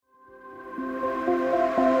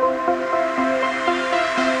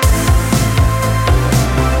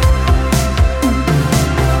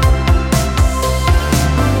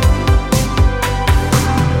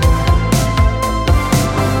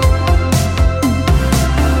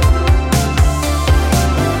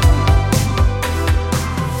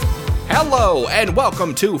and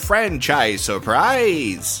welcome to Franchise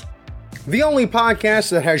Surprise, the only podcast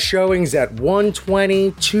that has showings at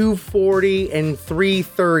 120, 240, and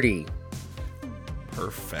 330.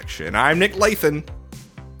 Perfection. I'm Nick Lathan.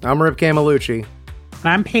 I'm Rip Camelucci. And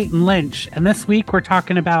I'm Peyton Lynch, and this week we're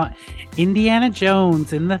talking about Indiana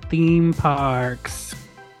Jones in the theme parks.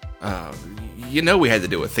 You know we had to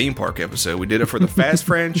do a theme park episode. We did it for the Fast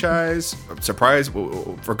franchise. I'm surprised.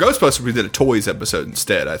 For Ghostbusters, we did a Toys episode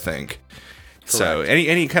instead, I think. Correct. So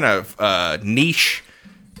any kind of niche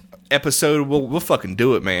episode, we'll fucking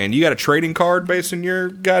do it, man. You got a trading card based on your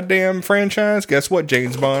goddamn franchise? Guess what,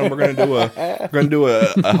 James Bond? We're gonna do a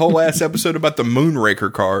whole ass episode about the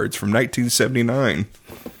Moonraker cards from 1979.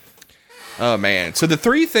 Oh man! So the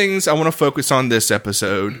three things I want to focus on this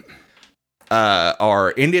episode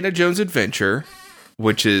are Indiana Jones Adventure,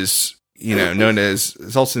 which is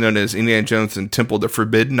it's also known as Indiana Jones and Temple of the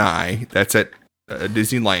Forbidden Eye. That's at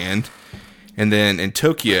Disneyland. And then in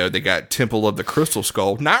Tokyo, they got Temple of the Crystal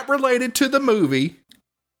Skull, not related to the movie.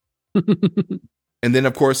 And then,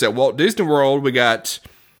 of course, at Walt Disney World, we got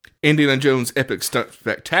Indiana Jones Epic Stunt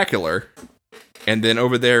Spectacular. And then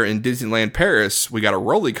over there in Disneyland Paris, we got a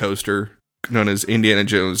roller coaster known as Indiana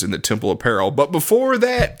Jones and the Temple of Peril. But before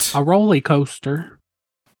that, a roller coaster.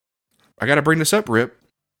 I got to bring this up, Rip.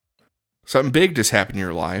 Something big just happened in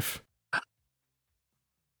your life.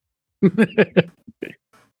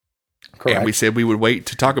 Correct. And we said we would wait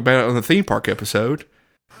to talk about it on the theme park episode.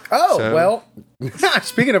 Oh, so. Well,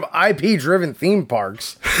 speaking of IP-driven theme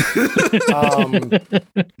parks, we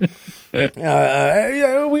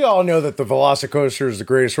all know that the Velocicoaster is the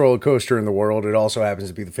greatest roller coaster in the world. It also happens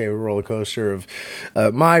to be the favorite roller coaster of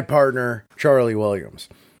my partner, Charlie Williams.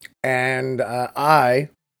 And I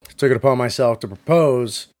took it upon myself to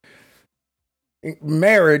propose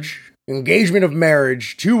engagement of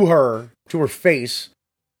marriage to her face,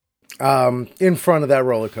 in front of that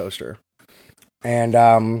roller coaster. And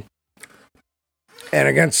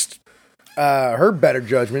against her better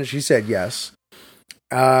judgment, she said yes.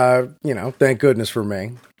 Thank goodness for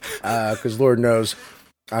me, because Lord knows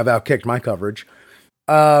I've outkicked my coverage.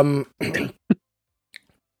 But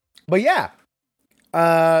yeah,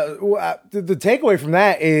 the takeaway from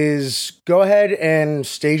that is go ahead and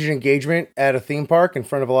stage an engagement at a theme park in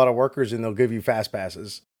front of a lot of workers, and they'll give you fast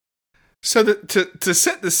passes. So to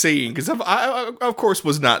set the scene, because I of course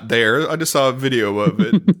was not there. I just saw a video of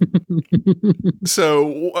it.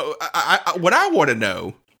 So what I want to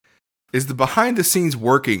know is the behind the scenes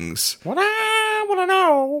workings. What I want to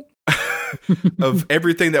know of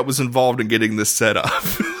everything that was involved in getting this set up.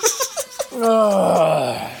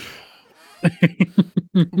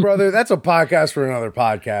 Brother, that's a podcast for another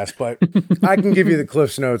podcast, but I can give you the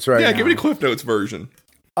Cliff's Notes right now. Yeah, give me the Cliff Notes version.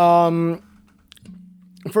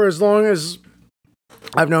 For as long as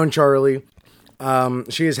I've known Charlie,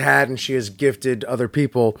 she has had and she has gifted other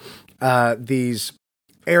people these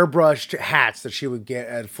airbrushed hats that she would get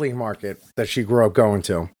at a flea market that she grew up going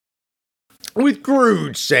to, with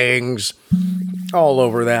crude sayings all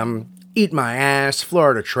over them. Eat my ass,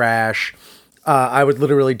 Florida trash. I would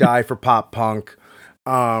literally die for pop punk.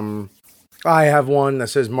 I have one that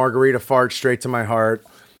says margarita fart straight to my heart.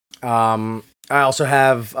 I also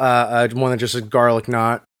have one that just says garlic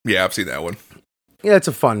knot. Yeah, I've seen that one. Yeah, it's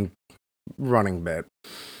a fun running bit.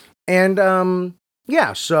 And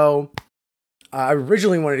so I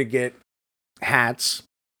originally wanted to get hats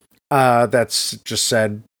that's just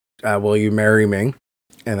said, will you marry me?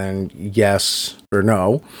 And then yes or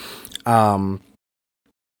no. And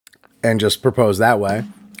just propose that way.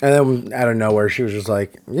 And then out of nowhere, she was just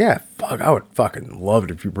like, yeah, fuck, I would fucking love it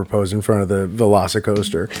if you proposed in front of the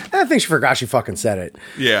Velocicoaster. And I think she forgot she fucking said it.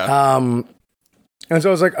 Yeah. And so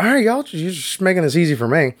I was like, all right, y'all, you're just making this easy for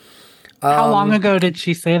me. How long ago did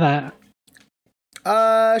she say that?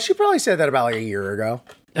 She probably said that about like a year ago.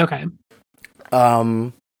 Okay.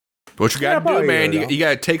 What you got to do, man, you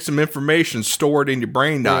got to take some information, store it in your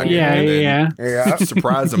brain, yeah.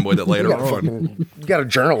 Surprise them with it later on. You got to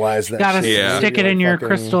journalize that. Got to stick it in your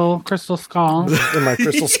crystal skull. In my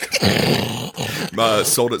crystal skull.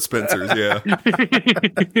 Sold at Spencer's, yeah.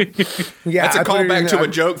 Yeah, that's a callback to a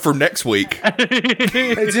joke for next week.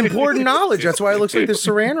 It's important knowledge. That's why it looks like there's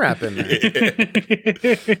saran wrap in there.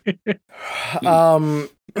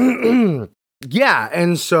 Yeah,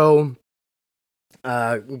 and so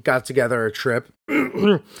got together a trip.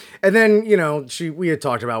 And then, we had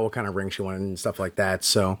talked about what kind of ring she wanted and stuff like that.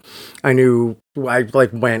 So I knew I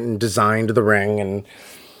went and designed the ring, and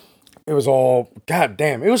it was all, god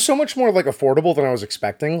damn, it was so much more like affordable than I was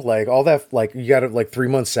expecting. Like all that, like you got like 3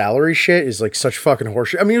 months salary shit is like such fucking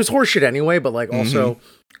horseshit. I mean, it was horseshit anyway, but like also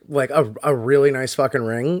like a really nice fucking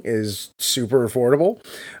ring is super affordable.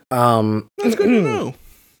 That's good to know.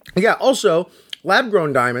 Yeah. Also, lab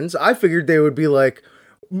grown diamonds, I figured they would be like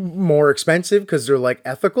more expensive because they're like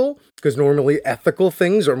ethical, because normally ethical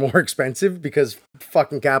things are more expensive because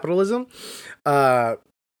fucking capitalism. No,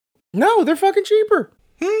 they're fucking cheaper.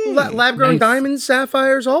 Lab grown diamonds,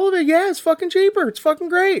 sapphires, all of it. Yeah, it's fucking cheaper. It's fucking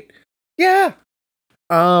great. Yeah.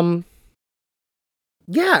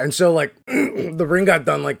 Yeah, and so like the ring got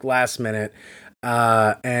done like last minute.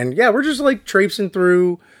 And yeah, we're just like traipsing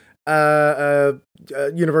through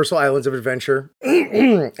Universal Islands of Adventure.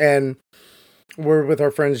 And we're with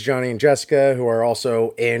our friends Johnny and Jessica, who are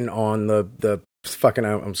also in on the fucking,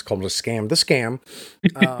 I'm just calling it a scam. The scam.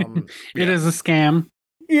 It is a scam.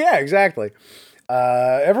 Yeah, exactly.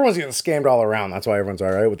 Everyone's getting scammed all around. That's why everyone's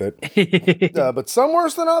all right with it. But some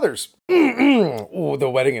worse than others. Ooh, the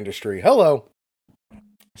wedding industry. Hello.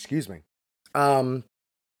 Excuse me.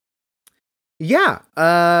 Yeah.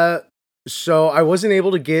 So I wasn't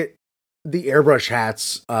able to get the airbrush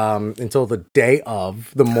hats until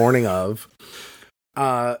the morning of.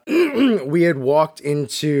 We had walked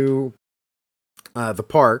into the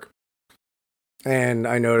park, and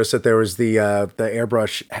I noticed that there was the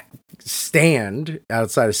airbrush stand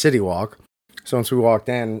outside of City Walk. So once we walked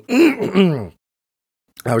in,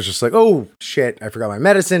 I was just like, oh shit, I forgot my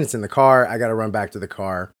medicine. It's in the car. I got to run back to the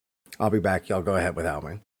car. I'll be back. Y'all go ahead without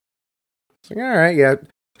me. It's like, all right, yeah.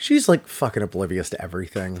 She's like fucking oblivious to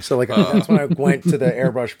everything. So like that's when I went to the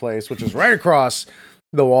airbrush place, which is right across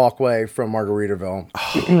the walkway from Margaritaville.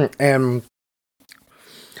 And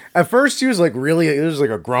at first he was like it was like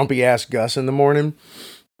a grumpy ass Gus in the morning.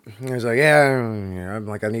 He was like, yeah, I'm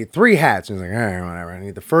like, I need 3 hats. And he's like, all right, whatever. I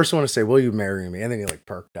need the first one to say, will you marry me? And then he like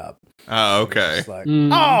perked up. Oh, okay. Like,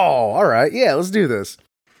 oh, all right. Yeah, let's do this.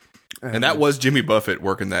 And that was Jimmy Buffett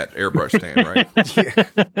working that airbrush stand, right? Yeah.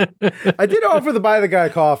 I did offer to buy the guy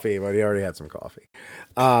coffee, but he already had some coffee.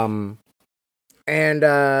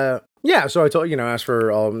 Yeah, so I told, asked for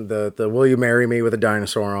the will you marry me with a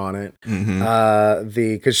dinosaur on it.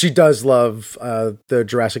 Because she does love the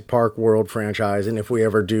Jurassic Park World franchise, and if we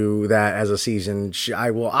ever do that as a season, I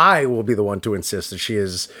will be the one to insist that she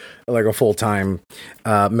is like a full-time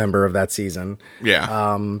member of that season.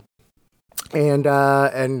 Yeah. And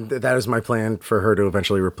that is my plan for her to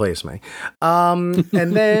eventually replace me. And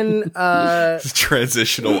then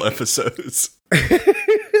transitional episodes.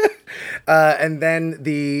 And then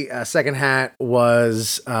the second hat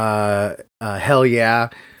was hell yeah.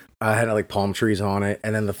 Had like palm trees on it.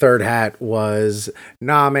 And then the third hat was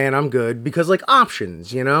nah, man, I'm good, because like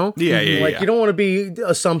options, Yeah. Like you don't want to be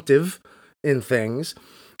assumptive in things.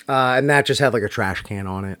 And that just had like a trash can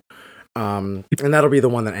on it. And that'll be the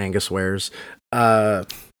one that Angus wears. So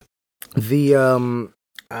I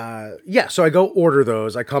go order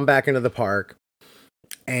those. I come back into the park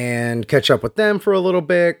and catch up with them for a little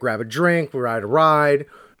bit, grab a drink, we ride a ride.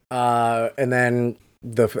 And then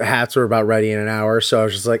the hats were about ready in an hour. So I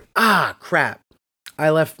was just like, crap. I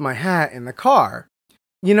left my hat in the car.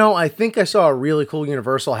 I think I saw a really cool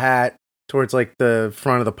Universal hat towards like the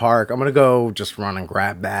front of the park. I'm going to go just run and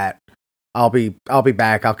grab that. I'll be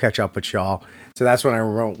back. I'll catch up with y'all. So that's when I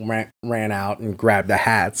ran out and grabbed the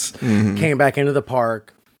hats. Came back into the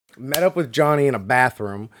park, met up with Johnny in a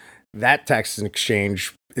bathroom. That text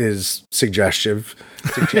exchange is suggestive.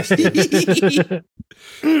 Because he had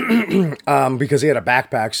a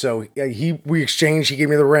backpack. So we exchanged. He gave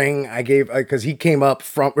me the ring. I gave, because he came up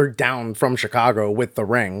down from Chicago with the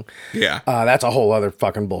ring. Yeah. That's a whole other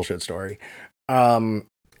fucking bullshit story.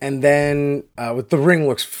 And then with the ring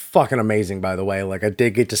looks fucking amazing, by the way. Like I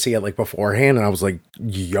did get to see it like beforehand, and I was like,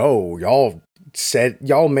 yo, y'all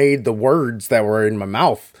made the words that were in my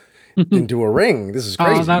mouth into a ring. This is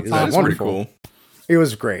crazy. That's wonderful. Pretty cool. It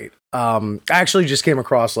was great. I actually just came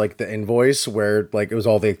across like the invoice where like it was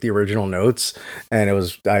all the original notes, and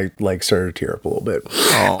I like started to tear up a little bit.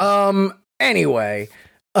 Anyway,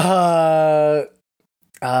 yeah,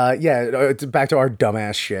 it's back to our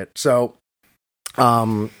dumbass shit. So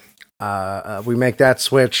we make that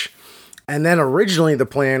switch, and then originally the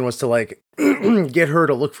plan was to like get her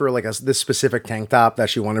to look for like this specific tank top that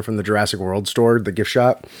she wanted from the Jurassic World store, the gift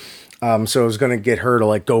shop. So I was going to get her to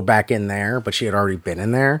like go back in there, but she had already been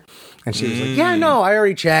in there, and she was like, yeah, no, I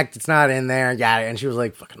already checked. It's not in there. Yeah. And she was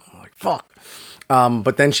like, fuck.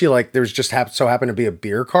 But then she like, there's just so happened to be a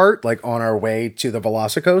beer cart like on our way to the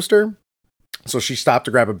Velocicoaster. So she stopped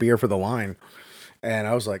to grab a beer for the line, and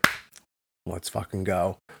I was like, let's fucking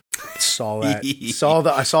go. saw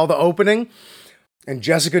that. I saw the opening, and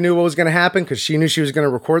Jessica knew what was going to happen because she knew she was going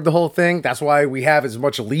to record the whole thing. That's why we have as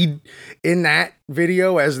much lead in that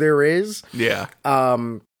video as there is. Yeah.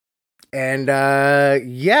 And then I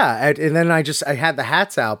had the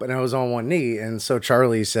hats out and I was on one knee. And so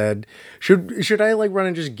Charlie said, should I like run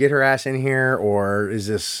and just get her ass in here? Or is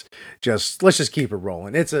this let's just keep it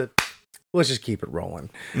rolling. Let's just keep it rolling.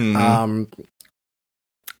 Mm-hmm.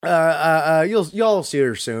 Y'all see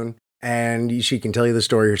her soon and she can tell you the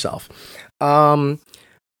story herself. So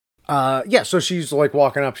she's like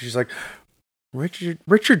walking up. She's like,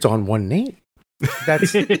 Richard's on one knee.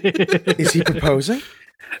 Is he proposing?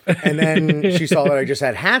 And then she saw that I just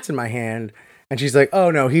had hats in my hand, and she's like,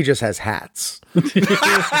 "Oh no, he just has hats."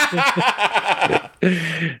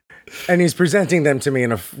 And he's presenting them to me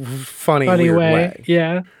in a funny weird way.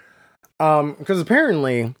 Yeah. Because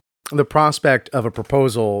apparently the prospect of a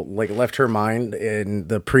proposal like left her mind in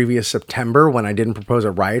the previous September when I didn't propose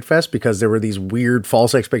at Riot Fest because there were these weird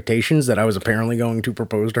false expectations that I was apparently going to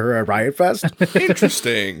propose to her at Riot Fest.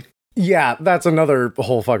 Interesting. Yeah, that's another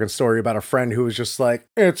whole fucking story about a friend who was just like,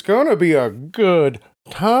 it's gonna be a good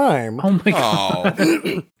time. Oh my God.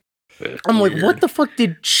 I'm like, what the fuck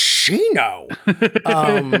did she know?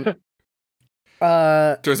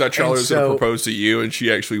 Turns out Charlie was going to propose to you, and she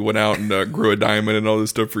actually went out and grew a diamond and all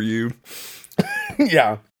this stuff for you.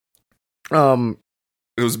 Yeah. It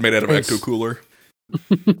was made out of Ecto Cooler.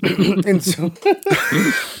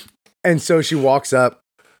 and so she walks up.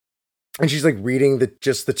 And she's like reading the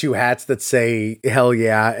two hats that say "Hell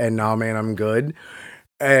yeah" and "Nah, man, I'm good."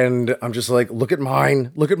 And I'm just like, look at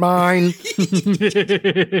mine.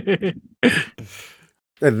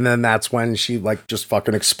 And then that's when she like just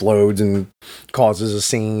fucking explodes and causes a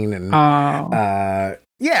scene. And and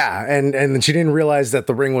then she didn't realize that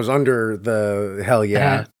the ring was under the "Hell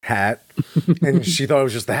yeah" hat, and she thought it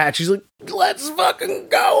was just the hat. She's like, "Let's fucking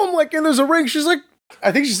go!" I'm like, "And there's a ring." She's like,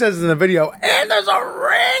 I think she says in the video, "And there's a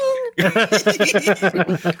ring."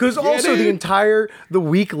 Because also the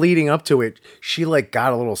week leading up to it, she like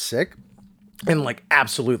got a little sick and like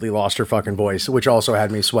absolutely lost her fucking voice, which also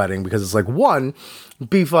had me sweating because it's like, one,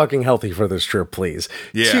 be fucking healthy for this trip, please.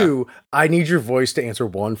 Yeah. Two, I need your voice to answer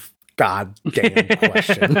one goddamn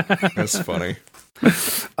question. That's funny.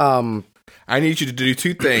 I need you to do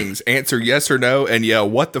two things: answer yes or no, and yell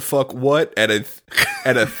 "what the fuck what" at a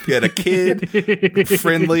kid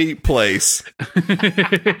friendly place at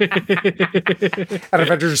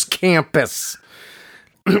Avengers Campus.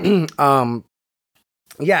 And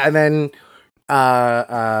then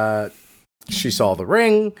she saw the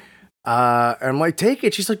ring. And I'm like, "Take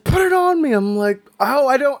it." She's like, "Put it on me." I'm like, "Oh,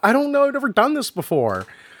 I don't know. I've never done this before."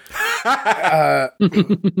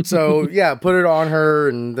 So yeah, put it on her,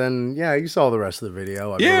 and then you saw the rest of the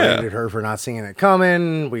video. I berated her for not seeing it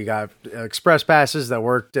coming. We got express passes that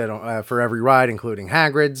worked for every ride, including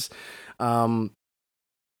Hagrid's.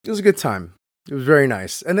 It was a good time. It was very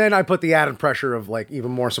nice. And then I put the added pressure of like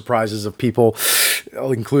even more surprises of people,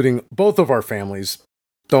 including both of our families.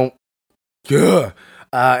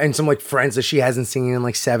 And some like friends that she hasn't seen in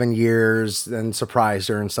like 7 years and surprised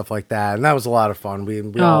her and stuff like that. And that was a lot of fun. We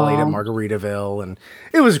all ate at Margaritaville and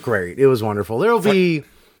it was great. It was wonderful. There'll be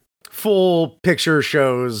full picture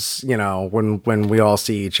shows, when we all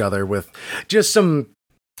see each other with just some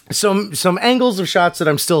angles of shots that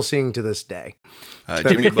I'm still seeing to this day.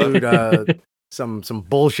 That include some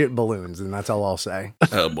bullshit balloons, and that's all I'll say.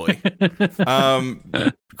 Oh boy.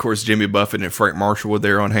 Of course, Jimmy Buffett and Frank Marshall were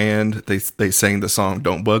there on hand. They sang the song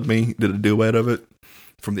 "Don't Bug Me," did a duet of it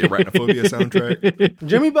from the Arachnophobia soundtrack.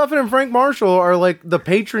 Jimmy Buffett and Frank Marshall are like the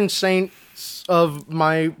patron saints of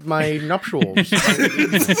my nuptials.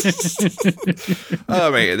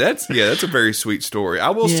 Oh man, that's a very sweet story.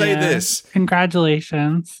 I will say this.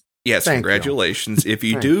 Congratulations. Yes, congratulations. If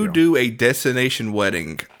you do a destination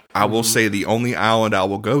wedding, I will say the only island I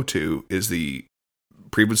will go to is the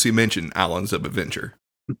previously mentioned Islands of Adventure.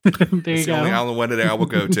 There you it's go. The only island wedding I will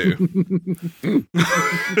go to.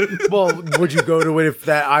 Well, would you go to it if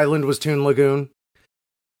that island was Toon Lagoon?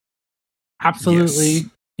 Absolutely. Yes.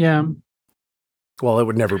 Yeah. Well, it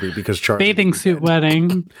would never be because Charlie bathing suit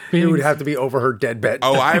wedding. It would have to be over her dead bed.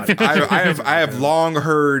 Oh, I have long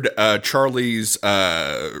heard Charlie's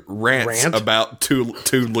rants about Toon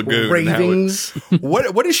Lagoon. Ravings.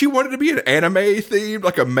 What did she want it to be? An anime theme,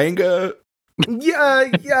 like a manga?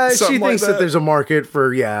 Yeah. She like thinks that there's a market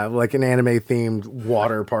for like an anime themed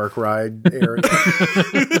water park ride area.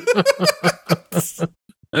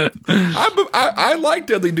 I like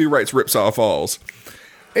Deadly Do Right's Ripsaw Falls.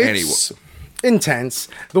 It's intense.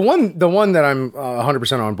 The one that I'm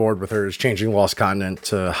 100% on board with her is changing Lost Continent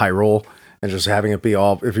to Hyrule and just having it be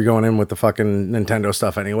all. If you're going in with the fucking Nintendo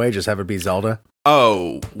stuff anyway, just have it be Zelda.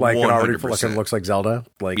 Oh, Like 100%. it already fucking looks like Zelda.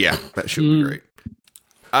 Like Yeah, that should be great.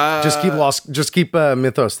 Just keep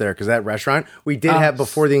Mythos there because that restaurant we did have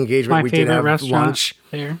before the engagement. My We did favorite have restaurant lunch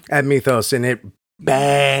there. at Mythos, and it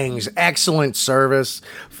bangs. Excellent service,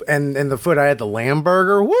 and the food. I had the lamb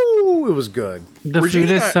burger. Woo! It was good. The Regina-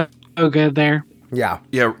 food is so good there. Yeah.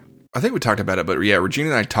 Yeah, I think we talked about it, but yeah, Regina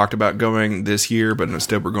and I talked about going this year, but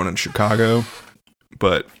instead we're going in Chicago.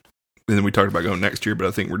 But and then we talked about going next year, but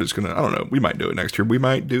I think we're just gonna. I don't know. We might do it next year. We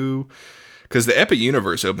might do because the Epic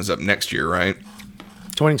Universe opens up next year, right?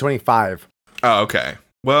 2025. Oh, okay.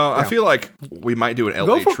 Well, I feel like we might do an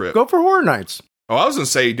LA trip. Go for Horror Nights. Oh, I was gonna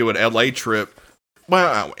say do an LA trip.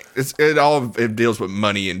 Well, it deals with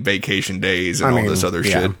money and vacation days and all this other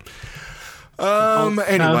shit.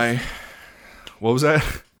 Anyway, what was that?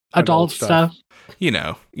 Adult stuff.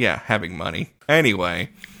 Having money. Anyway,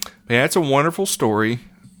 yeah, it's a wonderful story.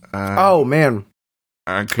 Oh man!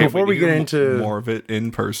 I can't Before wait we to get hear into more of it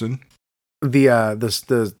in person. The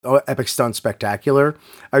Epic Stunt Spectacular,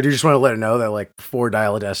 I do just want to let it know that like before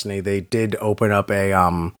Dial of Destiny, they did open up a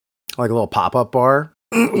like a little pop-up bar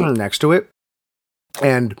next to it,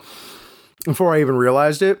 and before I even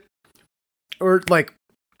realized it or like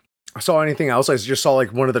saw anything else, I just saw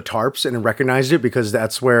like one of the tarps and recognized it because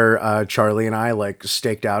that's where Charlie and I like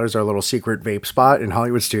staked out as our little secret vape spot in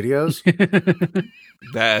Hollywood Studios.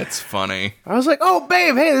 That's funny. I was like, "Oh,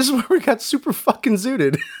 babe, hey, this is where we got super fucking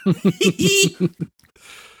zooted."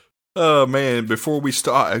 Oh man! Before we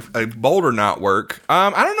start, a Boulder not work. I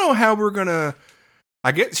don't know how we're gonna.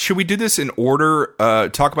 I guess should we do this in order?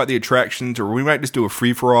 Talk about the attractions, or we might just do a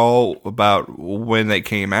free for all about when they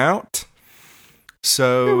came out.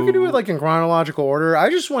 So yeah, we can do it like in chronological order. I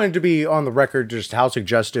just wanted to be on the record just how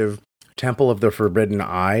suggestive Temple of the Forbidden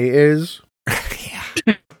Eye is.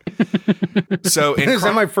 So is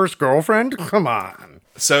that my first girlfriend? Come on.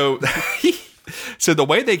 So the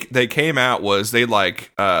way they came out was they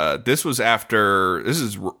like this is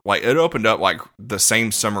like it opened up like the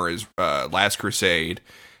same summer as Last Crusade.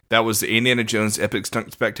 That was the Indiana Jones Epic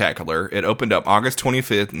Stunt Spectacular. It opened up August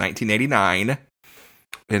 25th, 1989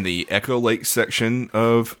 in the Echo Lake section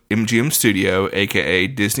of MGM Studio, aka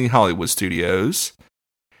Disney Hollywood Studios.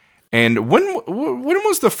 And when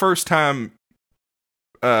was the first time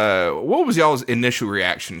what was y'all's initial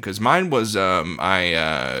reaction? Because mine was,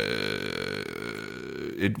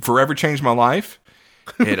 it forever changed my life.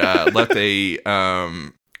 It left a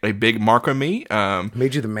big mark on me.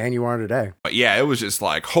 Made you the man you are today. But yeah, it was just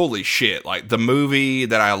like, holy shit! Like the movie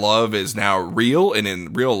that I love is now real and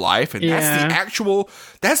in real life, and that's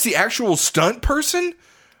the actual stunt person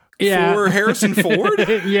for Harrison Ford.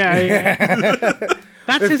 yeah.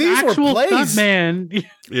 That's his actual stunt man.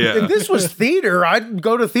 Yeah. If this was theater, I'd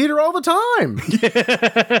go to theater all the time.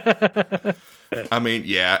 I mean,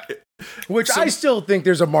 yeah. I still think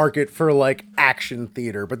there's a market for like action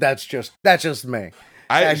theater, but that's just me.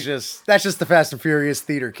 That's just the Fast and Furious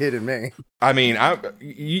theater kid in me. I mean,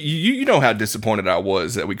 you know how disappointed I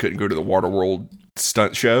was that we couldn't go to the Waterworld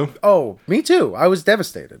stunt show. Oh, me too. I was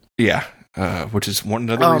devastated. Yeah. Which is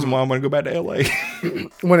another reason why I want to go back to LA.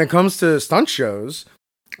 When it comes to stunt shows,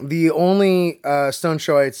 the only stunt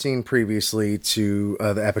show I had seen previously to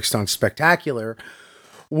the Epic Stunt Spectacular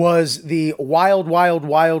was the Wild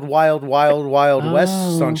West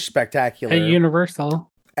Stunt Spectacular at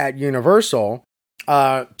Universal.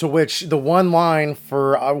 To which the one line,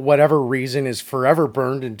 for whatever reason, is forever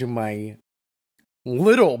burned into my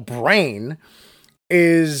little brain,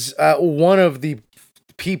 is one of the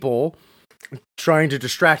people trying to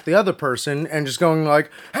distract the other person and just going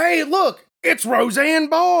like, "Hey, look, it's Roseanne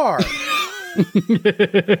Barr."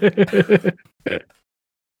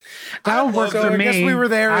 That would work for me. I guess we were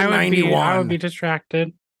there in 91. I would be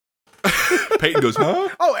distracted. Peyton goes, huh?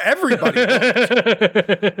 Oh, everybody.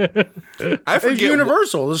 I forget. It's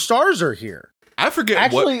Universal. The stars are here. I forget.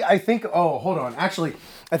 Actually, I think. Oh, hold on. Actually,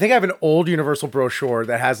 I think I have an old Universal brochure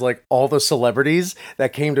that has like all the celebrities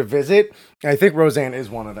that came to visit. And I think Roseanne is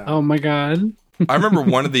one of them. Oh my god. I remember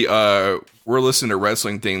one of the we're listening to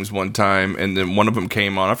wrestling themes one time, and then one of them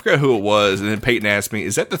came on. I forgot who it was, and then Peyton asked me,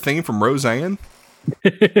 "Is that the theme from Roseanne?"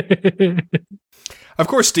 Of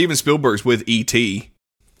course, Steven Spielberg's with E.T.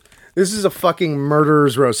 This is a fucking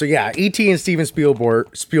murderer's row. So yeah, E.T. and Steven Spielberg,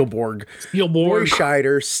 Roy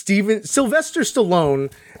Scheider, Sylvester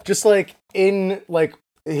Stallone, just like in like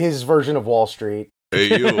his version of Wall Street.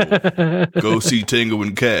 Hey yo, go see Tango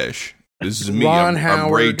and Cash. This is me. Ron I'm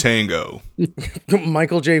Howard, Ray Tango.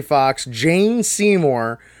 Michael J. Fox, Jane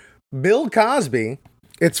Seymour, Bill Cosby.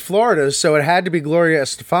 It's Florida, so it had to be Gloria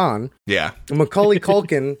Estefan. Yeah. Macaulay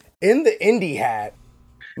Culkin, in the indie hat,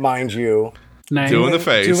 mind you. Nice. Doing the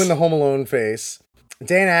face. Doing the Home Alone face.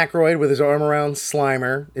 Dan Aykroyd with his arm around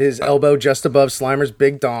Slimer, his elbow just above Slimer's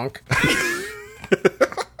big donk.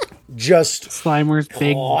 Just Slimer's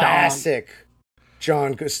big classic.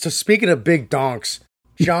 John. So speaking of big donks,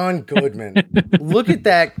 John Goodman. Look at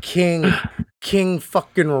that King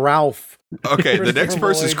fucking Ralph. Okay, the next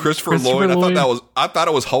person is Christopher Lloyd. I thought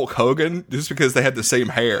it was Hulk Hogan just because they had the same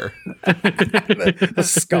hair. The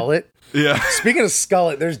Skullet. Yeah. Speaking of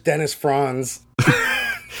Skullet, there's Dennis Franz.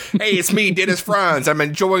 Hey, it's me, Dennis Franz. I'm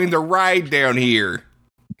enjoying the ride down here.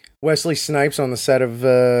 Wesley Snipes on the set of.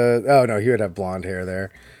 Oh no, he would have blonde hair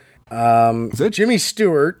there. Is that Jimmy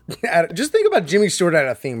Stewart? Just think about Jimmy Stewart at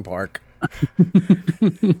a theme park.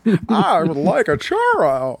 I would like a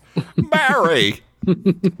churro, Barry.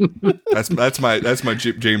 That's my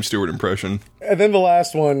James Stewart impression. And then the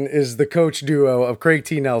last one is the coach duo of Craig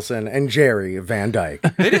T. Nelson and Jerry Van Dyke.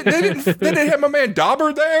 They didn't have my man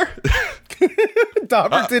Dauber there.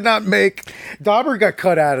 Dauber did not make. Dauber got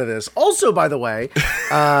cut out of this. Also, by the way,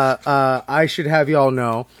 I should have y'all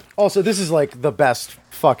know. Also, this is like the best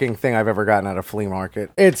fucking thing I've ever gotten at a flea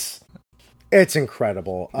market. It's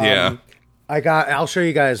incredible. Yeah. I'll show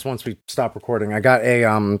you guys once we stop recording. I got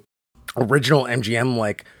a original MGM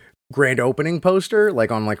like grand opening poster,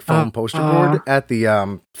 like on like foam poster board at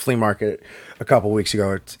the flea market a couple weeks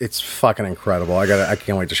ago. It's fucking incredible. I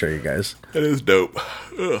can't wait to show you guys. That is dope.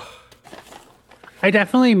 Ugh. I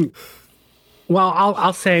definitely. Well,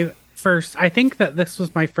 I'll say first. I think that this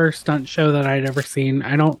was my first stunt show that I'd ever seen.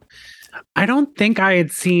 I don't think I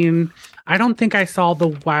had seen. I don't think I saw the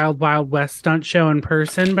Wild Wild West stunt show in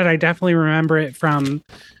person, but I definitely remember it from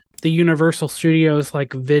the Universal Studios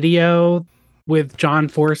like video with John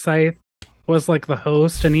Forsythe was like the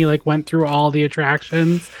host, and he like went through all the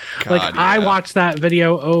attractions. God, I watched that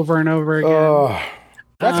video over and over again.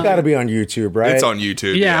 That's got to be on YouTube, right? It's on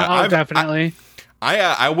YouTube. Yeah, definitely.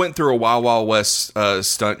 I went through a Wild Wild West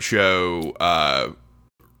stunt show,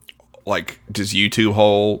 like just YouTube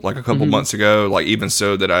hole, like a couple months ago. Like even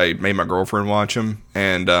so that I made my girlfriend watch them,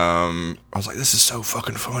 and I was like, "This is so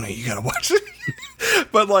fucking funny. You gotta watch it."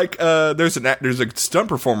 But like, there's a stunt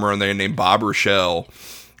performer on there named Bob Rochelle,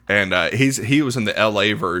 and he was in the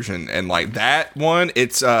LA version, and like that one,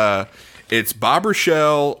 it's Bob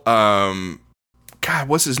Rochelle. God,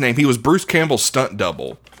 what's his name? He was Bruce Campbell's stunt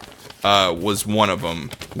double. Was one of them,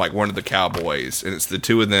 like one of the cowboys, and it's the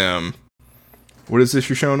two of them. What is this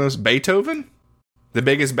you're showing us? Beethoven? The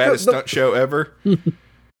biggest, baddest stunt show ever?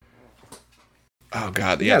 Oh,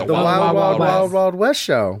 God. Yeah, the Wild West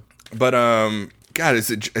show. But, God, is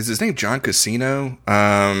his name John Casino?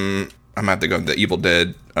 I'm going to have to go to the Evil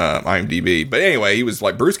Dead IMDb. But anyway, he was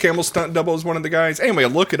like Bruce Campbell's stunt double was one of the guys. Anyway,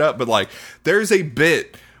 look it up. But, like, there's a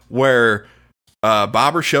bit where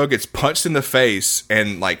Bob Rochelle gets punched in the face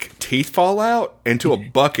and, like, teeth fall out into a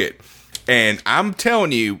bucket. And I'm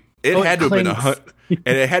telling you, it had to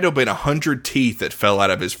have been 100 teeth that fell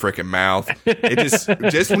out of his freaking mouth. It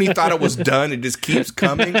just when he thought it was done, it just keeps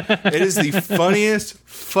coming. It is the funniest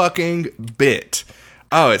fucking bit.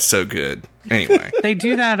 Oh, it's so good. Anyway, they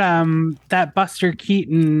do that Buster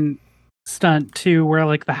Keaton stunt too, where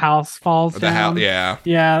like the house falls down. Yeah,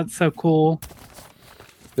 it's so cool.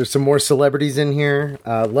 There's some more celebrities in here.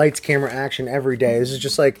 Lights, camera, action every day. This is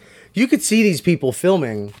just like you could see these people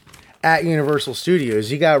filming at Universal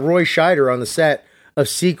Studios. You got Roy Scheider on the set of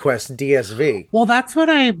Sequest DSV. Well, that's what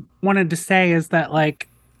I wanted to say is that like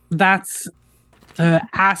that's the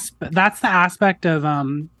aspect of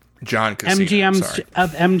John Casino,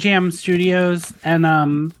 MGM Studios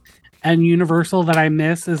and Universal that I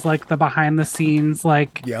miss is like the behind the scenes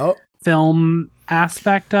like film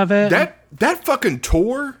aspect of it. That fucking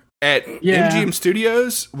tour at MGM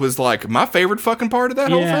Studios was like my favorite fucking part of that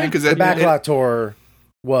whole thing, because the backlot tour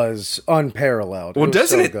was unparalleled. Well,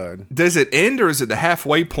 does it end, or is it the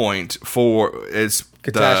halfway point for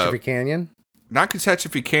Catastrophe Canyon? Not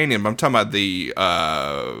Catastrophe Canyon, but I'm talking about the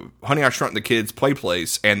Honey, I Shrunk the Kids play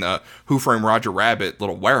place and the Who Framed Roger Rabbit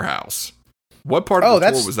little warehouse. What part of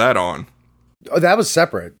the tour was that on? Oh, that was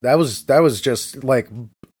separate. That was just like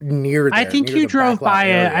near there. I think you drove by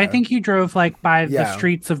it. I think you drove like by the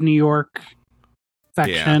streets of New York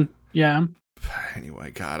section. Yeah.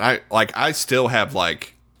 Anyway, God, I still have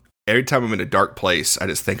like every time I'm in a dark place, I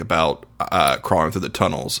just think about crawling through the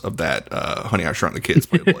tunnels of that Honey, I Shrunk the Kids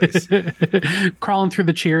place. Crawling through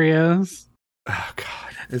the Cheerios. Oh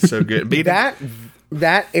God, it's so good.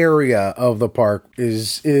 that area of the park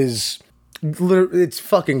is it's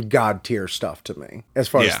fucking god tier stuff to me as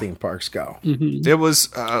far as theme parks go. Mm-hmm. It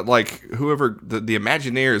was like whoever the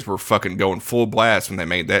Imagineers were fucking going full blast when they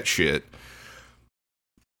made that shit.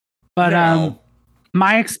 But Now-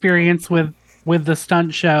 my experience with the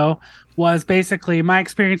stunt show was basically my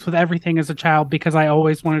experience with everything as a child, because I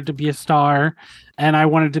always wanted to be a star and I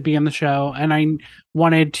wanted to be in the show, and I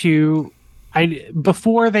wanted to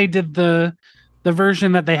before they did the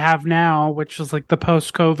version that they have now, which was like the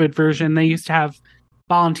post-COVID version, they used to have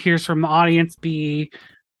volunteers from the audience be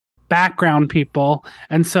background people.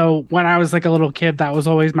 And so when I was like a little kid, that was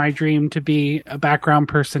always my dream, to be a background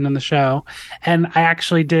person in the show. And I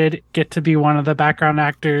actually did get to be one of the background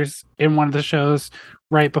actors in one of the shows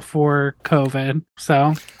right before COVID.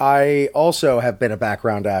 So I also have been a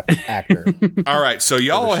background actor. All right, so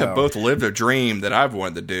y'all have show. both lived a dream that I've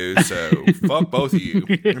wanted to do. So fuck both of you.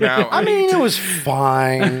 Now, I mean, it was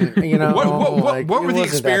fine. You know, what were the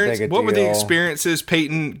wasn't that big a What were the deal. experiences,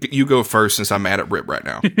 Peyton? You go first, since I'm mad at Rip right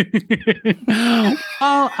now.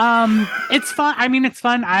 It's fun. I mean, it's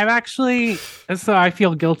fun. I've actually, so I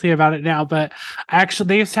feel guilty about it now, but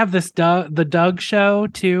they used to have this the Doug show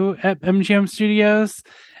too at MGM Studios,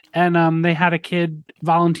 and they had a kid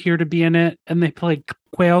volunteer to be in it, and they played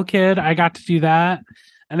Quail Kid. I got to do that,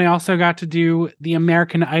 and I also got to do the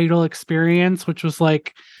American Idol experience, which was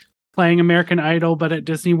like playing American Idol but at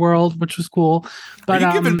Disney World, which was cool. But Are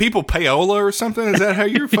you giving people payola or something? Is that how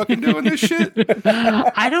you're fucking doing this shit?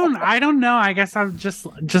 I don't know. I guess I'm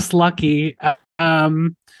just lucky.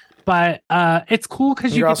 But it's cool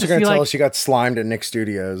because You're you also get to going to see, tell like, us you got slimed at Nick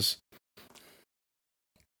Studios.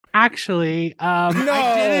 actually, No.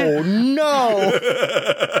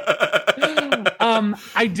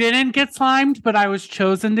 I didn't get slimed, but I was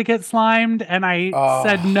chosen to get slimed, and I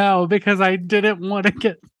said no because I didn't want to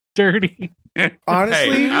get dirty.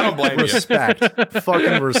 Honestly, Hey, I don't blame you. respect.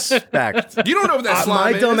 Fucking respect. You don't know what that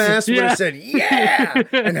slime My is. dumb ass would Yeah. have said yeah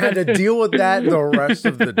and had to deal with that the rest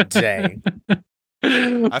of the day.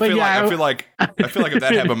 I feel like if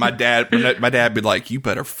that happened, my dad would be like, "You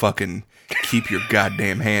better fucking keep your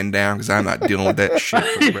goddamn hand down, because I'm not dealing with that shit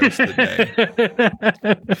for the rest of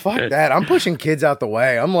the day." Fuck that. I'm pushing kids out the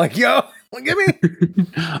way. I'm like, yo, look at me.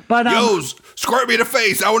 But Yo, squirt me in the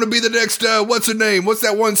face. I want to be the next. What's her name? What's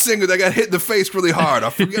that one singer that got hit in the face really hard?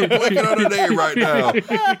 I forget. I'm blanking on her name right now.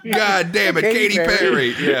 God damn it, Katy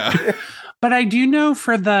Perry. Yeah. But I do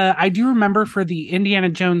remember for the Indiana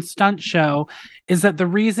Jones stunt show is that the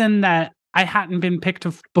reason that I hadn't been picked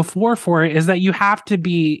before for it is that you have to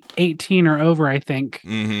be 18 or over, I think,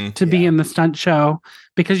 to be in the stunt show,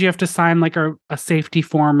 because you have to sign like a safety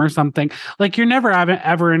form or something. Like, you're never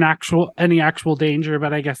ever in any actual danger,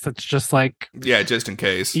 but I guess that's just like, Yeah, just in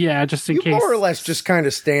case. yeah, just in You case. more or less just kind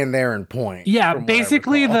of stand there and point. Yeah, from what I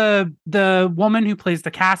basically recall. the woman who plays the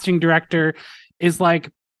casting director is like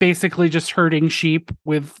basically just herding sheep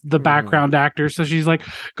with the background actors. So she's like,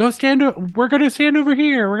 we're going to stand over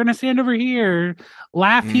here. We're going to stand over here.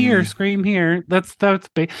 Laugh here, scream here. That's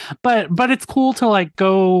big. But it's cool to like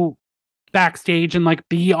go backstage and like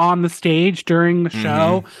be on the stage during the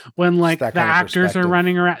show when like that the kind of actors are perspective.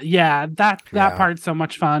 running around. Yeah, that Yeah. part's so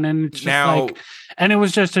much fun. And it's just Now- like, and it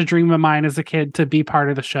was just a dream of mine as a kid to be part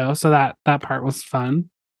of the show. So that part was fun.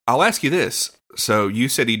 I'll ask you this. So you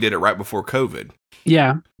said he did it right before COVID.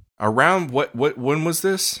 Yeah. Around when was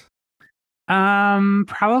this?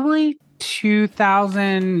 Probably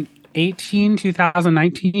 2018,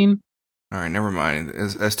 2019. All right, never mind.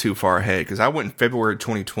 That's too far ahead, because I went in February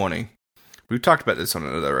 2020. We've talked about this on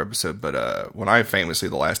another episode, but when I famously,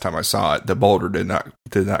 the last time I saw it, the boulder did not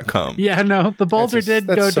come. Yeah, no, the boulder did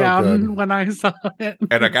that's go so down good. when I saw it.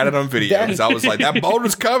 And I got it on video, because I was like, "That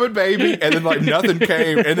boulder's coming, baby!" And then like nothing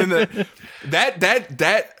came, and then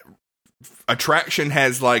that attraction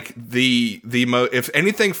has like the if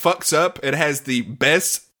anything fucks up, it has the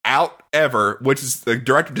best out ever, which is the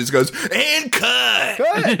director just goes and cut.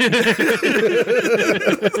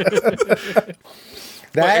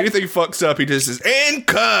 Like, anything fucks up, he just says and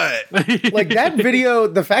cut. Like that video,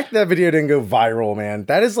 the fact that video didn't go viral, man,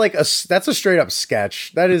 that is like that's a straight up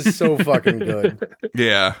sketch. That is so fucking good.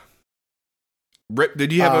 Yeah. Rip,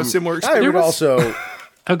 did you have a similar I experience? would also,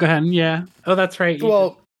 Oh, go ahead. Yeah. Oh, that's right. you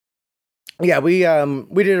well, yeah, we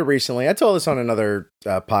did it recently. I told this on another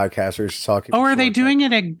podcast. We were just talking. did. Oh, are they before, doing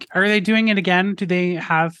it? Are they doing it again? Do they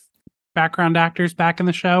have background actors back in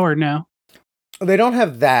the show or no? but they don't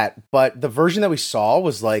have that, but the version that we saw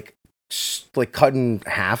was like cut in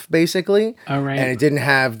half, basically. Oh, right. And it didn't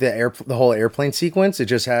have the whole airplane sequence. It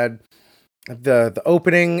just had the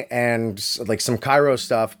opening and like some Cairo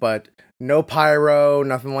stuff, but no pyro,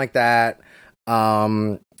 nothing like that.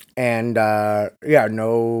 No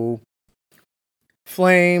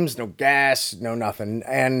flames, no gas, no nothing.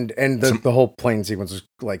 And the whole plane sequence was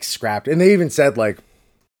like scrapped. And they even said like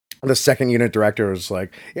the second unit director was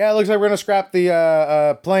like, "Yeah, it looks like we're gonna scrap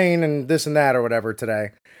the plane and this and that or whatever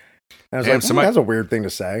today." And I was like, "That's a weird thing to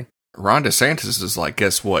say." Ron DeSantis is like,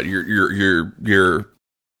 guess what? Your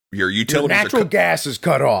utilities natural gas is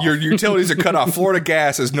cut off. Your utilities are cut off. Florida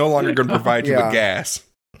Gas is no longer going to provide you with gas.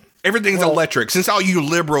 Everything's electric. Since all you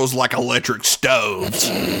liberals like electric stoves.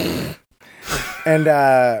 And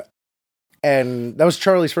that was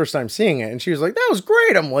Charlie's first time seeing it, and she was like, "That was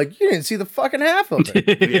great." I'm like, "You didn't see the fucking half of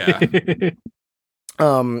it." Yeah.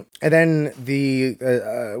 And then we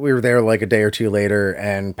were there like a day or two later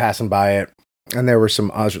and passing by it, and there were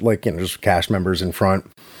some just cast members in front,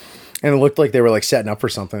 and it looked like they were like setting up for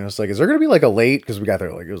something. I was like, "Is there gonna be like a late?" Because we got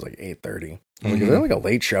there like it was like 8:30. I'm like, "Is there like a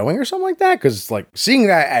late showing or something like that?" Because like seeing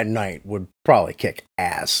that at night would probably kick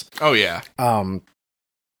ass. Oh yeah.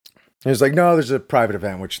 It was like, "No, there's a private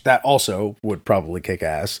event, which that also would probably kick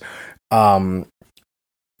ass." And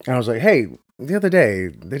I was like, "Hey, the other day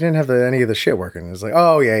they didn't have any of the shit working." It was like,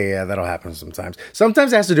 "Oh yeah, that'll happen sometimes.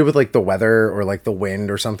 Sometimes it has to do with like the weather or like the wind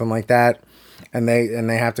or something like that, and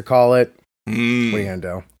they have to call it." What are you gonna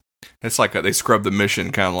do? It's like they scrubbed the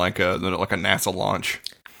mission, kind of like a NASA launch.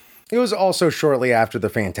 It was also shortly after the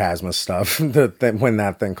Phantasma stuff when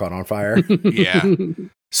that thing caught on fire. Yeah.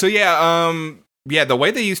 So yeah, the way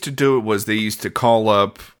they used to do it was they used to call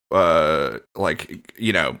up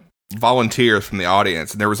volunteers from the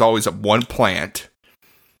audience, and there was always one plant.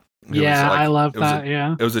 I love that.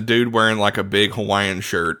 It was a dude wearing like a big Hawaiian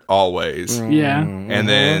shirt always. Yeah, and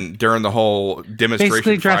then during the whole demonstration,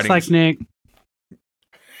 basically dressed like Nick.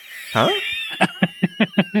 Huh?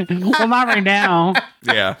 Well, not right now.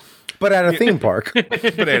 Yeah. But at a theme park.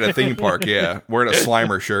 Yeah. Wearing a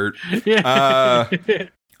Slimer shirt. Yeah.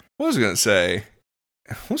 What was I going to say?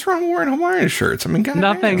 What's wrong with wearing Hawaiian shirts? I mean,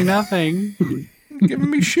 nothing. Giving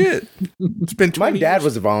me shit. It's been 20 My dad years.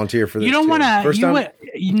 was a volunteer for this. You don't want to,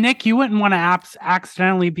 Nick, you wouldn't want to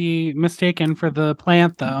accidentally be mistaken for the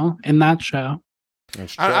plant, though, in that show.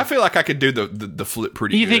 I feel like I could do the flip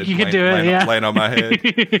pretty good. You think you could do it? Yeah. Laying on my head.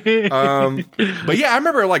 But yeah, I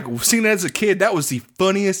remember like seeing it as a kid. That was the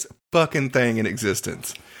funniest fucking thing in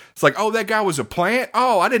existence. It's like, oh, that guy was a plant?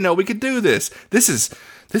 Oh, I didn't know we could do this.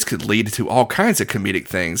 This could lead to all kinds of comedic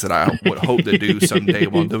things that I would hope to do someday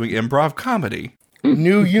while doing improv comedy.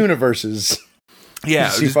 New universes. Yeah.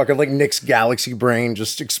 You see fucking like Nick's galaxy brain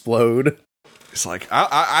just explode. It's like,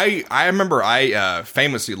 I remember I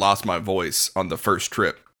famously lost my voice on the first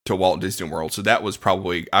trip to Walt Disney World. So that was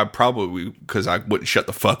probably because I wouldn't shut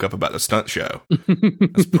the fuck up about the stunt show.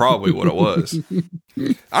 That's probably what it was.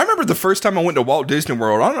 I remember the first time I went to Walt Disney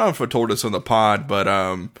World. I don't know if I told this on the pod, but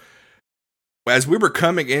as we were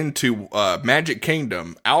coming into Magic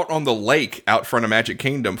Kingdom, out on the lake out front of Magic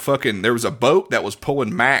Kingdom, there was a boat that was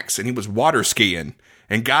pulling Max, and he was water skiing,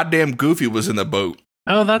 and goddamn Goofy was in the boat.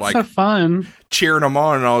 Oh, that's so fun. Cheering him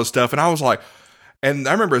on and all this stuff. And I was like, and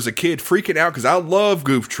I remember as a kid freaking out because I love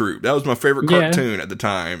Goof Troop. That was my favorite cartoon at the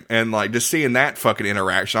time. And like just seeing that fucking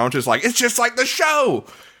interaction, I was just like, it's just like the show.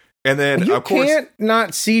 And then, you of course, can't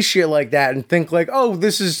not see shit like that and think like, oh,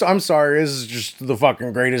 this is just the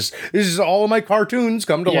fucking greatest. This is all of my cartoons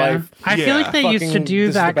come to life. I feel like they used to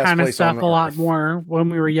do that kind of stuff a lot more when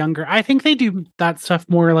we were younger. I think they do that stuff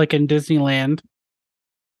more like in Disneyland.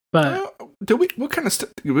 But what kind of stuff?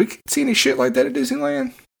 Did we see any shit like that at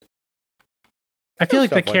Disneyland? I feel like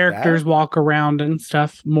the characters walk around and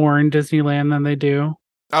stuff more in Disneyland than they do.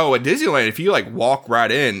 Oh, at Disneyland, if you like walk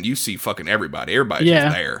right in, you see fucking everybody. Everybody's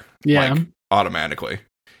just there. Yeah. Like, automatically.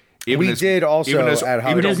 We did also at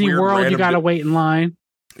Hollywood Disney World, you gotta wait in line.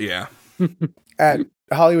 Yeah. At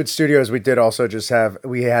Hollywood Studios, we did also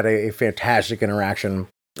we had a fantastic interaction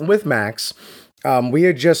with Max. We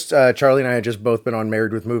had Charlie and I had just both been on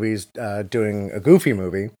Married with Movies doing a Goofy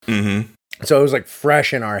movie. Mm-hmm. So it was like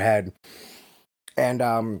fresh in our head.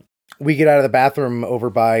 And we get out of the bathroom over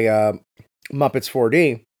by Muppets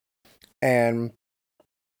 4D. And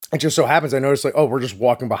it just so happens I noticed like, oh, we're just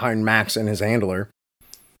walking behind Max and his handler.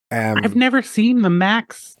 I've never seen the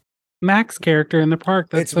Max character in the park.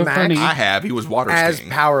 That's so funny. I have. He was water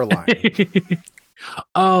skiing. As Powerline.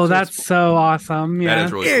 Oh, that's so awesome. Yeah. That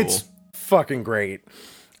is really cool. It's fucking great.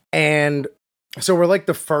 And so we're like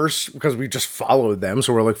the first, because we just followed them,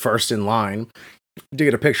 so we're like first in line to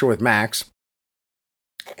get a picture with Max.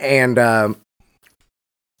 And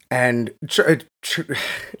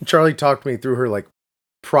Charlie talked me through her like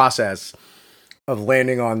process of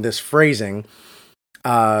landing on this phrasing.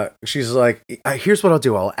 She's like, here's what I'll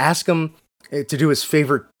do. I'll ask him to do his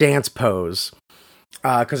favorite dance pose.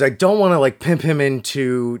 Because I don't want to like pimp him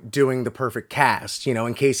into doing the perfect cast,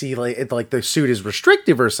 in case he like the suit is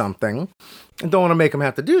restrictive or something. I don't want to make him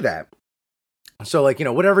have to do that. So, like,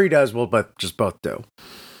 whatever he does, we'll just both do.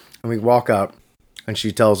 And we walk up, and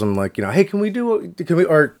she tells him, like, hey,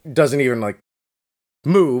 or doesn't even, like,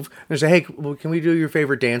 move. And say, hey, well, can we do your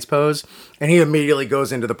favorite dance pose? And he immediately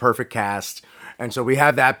goes into the perfect cast. And so we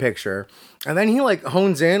have that picture. And then he, like,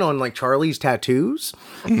 hones in on, like, Charlie's tattoos.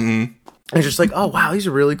 Mm-hmm. And just like, oh, wow, these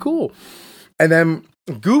are really cool. And then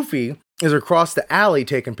Goofy is across the alley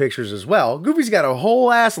taking pictures as well. Goofy's got a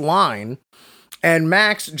whole ass line. And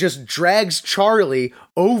Max just drags Charlie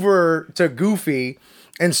over to Goofy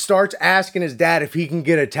and starts asking his dad if he can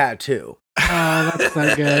get a tattoo. Oh, that's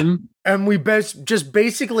so good. And we just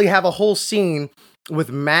basically have a whole scene with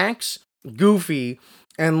Max, Goofy,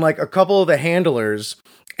 and like a couple of the handlers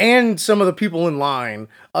and some of the people in line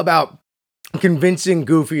about convincing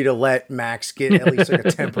Goofy to let Max get at least like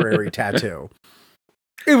a temporary tattoo.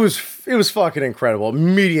 It was fucking incredible.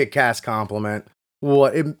 Immediate cast compliment.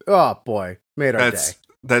 Oh boy, made our day.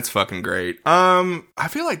 That's fucking great. I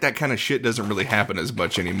feel like that kind of shit doesn't really happen as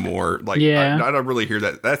much anymore. Like, I don't really hear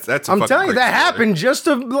that. That's. I'm telling you, that happened just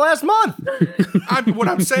last month. What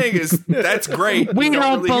I'm saying is that's great. We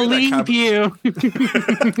don't really believe you.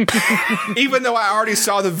 Even though I already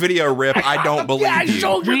saw the video, Rip, I don't believe you.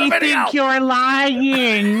 Showed you we the video. think you're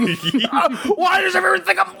lying. Why does everyone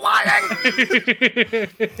think I'm lying?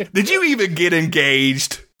 Did you even get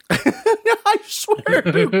engaged? I swear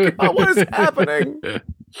to God, what is happening?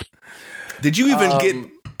 Did you even get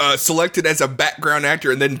selected as a background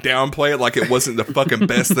actor and then downplay it like it wasn't the fucking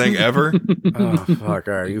best thing ever? Oh, fuck,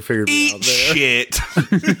 all right, you figured me out there. Shit.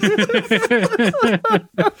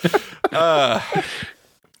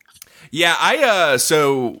 Yeah,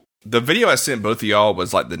 so the video I sent both of y'all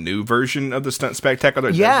was like the new version of the Stunt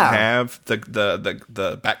Spectacular that doesn't have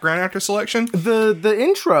the background actor selection. The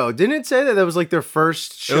intro, didn't it say that was like their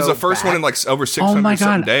first show? It was the first one in like over 600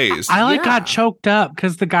 something days. I got choked up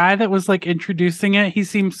because the guy that was like introducing it, he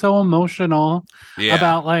seemed so emotional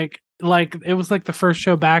about like it was like the first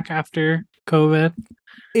show back after COVID.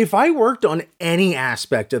 If I worked on any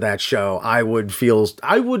aspect of that show, I would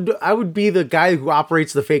be the guy who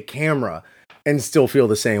operates the fake camera and still feel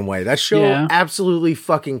the same way. That show absolutely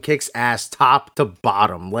fucking kicks ass top to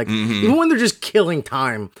bottom. Like, even when they're just killing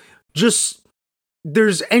time,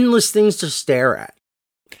 there's endless things to stare at.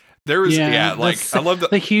 There is, I love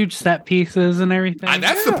the huge set pieces and everything.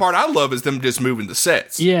 That's the part I love is them just moving the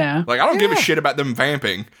sets. Yeah. Like, I don't give a shit about them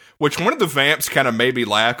vamping, which one of the vamps kind of made me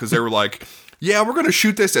laugh because they were like, yeah, we're going to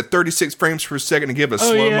shoot this at 36 frames per second to give a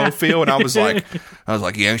slow-mo feel. And I was like,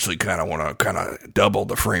 you actually kind of want to double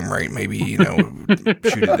the frame rate. Maybe, shoot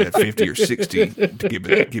it at 50 or 60 to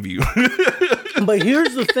give you. But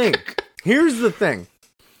here's the thing.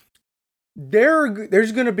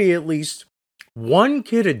 There's going to be at least one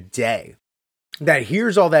kid a day that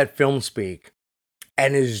hears all that film speak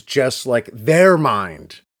and is just like, their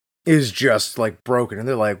mind is just like broken, and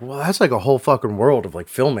they're like, well, that's like a whole fucking world of like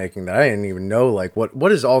filmmaking that I didn't even know. Like, what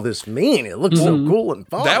does all this mean? It looks so cool and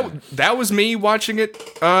fun. That was me watching it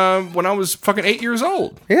when I was fucking 8 years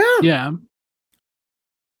old. Yeah.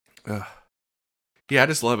 I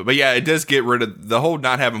just love it. But yeah, it does get rid of the whole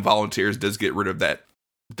not having volunteers. Does get rid of that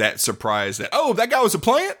surprise that that guy was a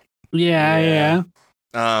plant. Yeah.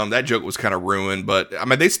 That joke was kind of ruined, but I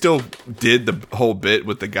mean, they still did the whole bit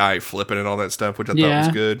with the guy flipping and all that stuff, which I thought was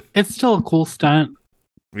good. It's still a cool stunt.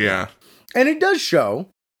 Yeah. And it does show,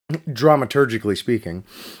 dramaturgically speaking,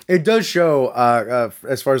 it does show,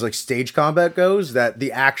 as far as like stage combat goes, that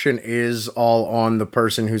the action is all on the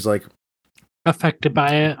person who's like affected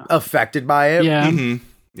by it. Yeah. Mm-hmm.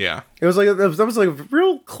 Yeah. It was like a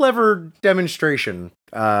real clever demonstration,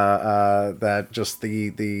 that just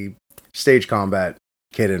the stage combat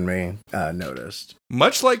kid in me noticed.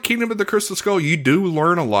 Much like Kingdom of the Crystal Skull, you do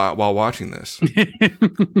learn a lot while watching this.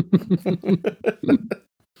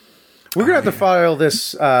 We're gonna have to file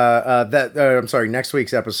this next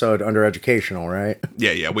week's episode under educational, right?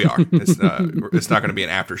 Yeah, we are. It's not gonna be an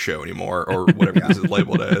after show anymore or whatever this is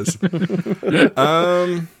labeled as.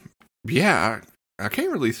 I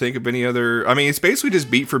can't really think of any other. I mean, it's basically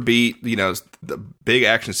just beat for beat, the big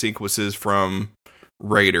action sequences from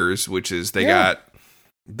Raiders, which is they got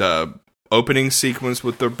the opening sequence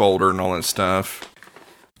with the boulder and all that stuff.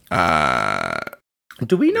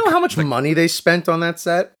 Do we know how much money they spent on that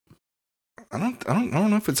set? I don't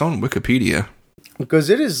know if it's on Wikipedia, because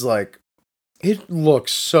it is like, it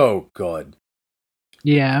looks so good.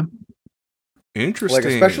 Yeah, interesting.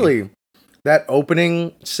 Like, especially that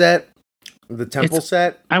opening set, the temple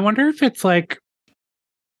set. I wonder if it's like,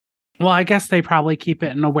 well, I guess they probably keep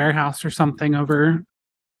it in a warehouse or something overnight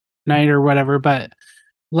or whatever, but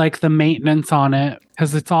like the maintenance on it,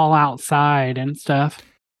 because it's all outside and stuff.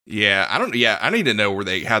 Yeah, I don't. Yeah, I need to know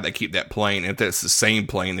how they keep that plane. If that's the same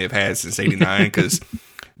plane they've had since '89, because.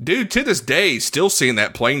 Dude, to this day, still seeing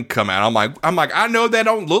that plane come out, I'm like, I know that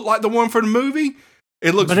don't look like the one for the movie.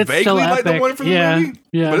 It looks vaguely like the one for the movie,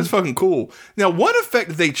 but it's fucking cool. Now, one effect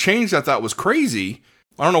that they changed I thought was crazy.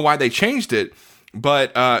 I don't know why they changed it,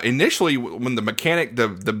 but initially when the mechanic,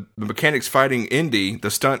 the mechanic's fighting Indy, the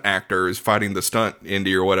stunt actor is fighting the stunt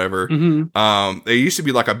Indy or whatever. There used to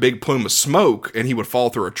be like a big plume of smoke, and he would fall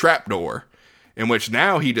through a trapdoor, in which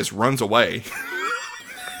now he just runs away.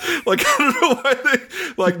 Like, I don't know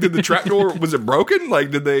why did the trapdoor, was it broken? Like,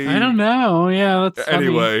 did they? I don't know. Yeah, that's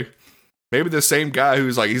anyway. Funny. Maybe the same guy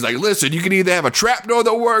he's like, listen, you can either have a trapdoor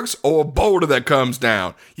that works or a boulder that comes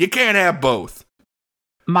down. You can't have both.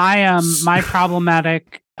 My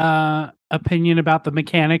problematic opinion about the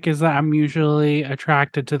mechanic is that I'm usually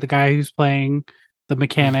attracted to the guy who's playing the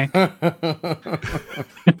mechanic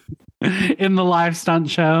in the live stunt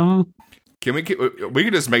show. Can we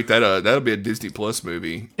can just make that that'll be a Disney Plus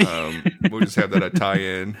movie. We'll just have that a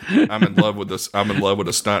tie-in. I'm in love with a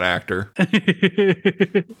stunt actor.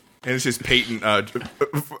 And it's just Peyton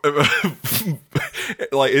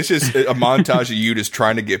like it's just a montage of you just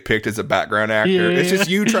trying to get picked as a background actor. Yeah. It's just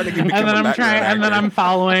you trying to become a background actor. And then I'm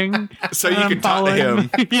following. So you can talk to him.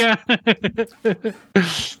 Yeah.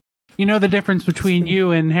 You know the difference between you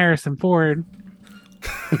and Harrison Ford.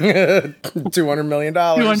 $200 million.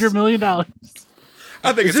 $200 million.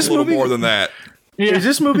 I think it's a little more than that. Yeah. Is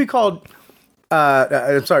this movie called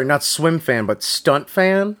I'm sorry, not Swim Fan, but Stunt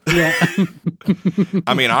Fan? Yeah.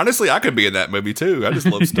 I mean, honestly, I could be in that movie too. I just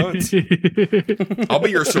love stunts. I'll be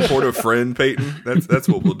your supportive friend, Peyton. That's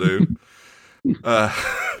what we'll do.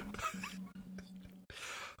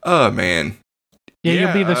 Oh man. Yeah,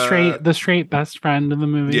 you'll be the straight best friend in the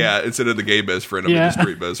movie. Yeah, instead of the gay best friend, I'll be the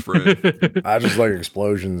straight best friend. I just like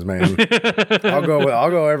explosions, man. I'll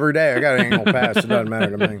go every day. I got an annual pass. It doesn't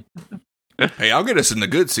matter to me. Hey, I'll get us in the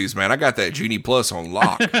good seats, man. I got that Genie Plus on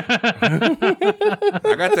lock. I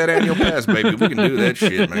got that annual pass, baby. We can do that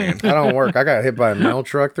shit, man. I don't work. I got hit by a mail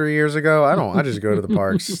truck 3 years ago. I just go to the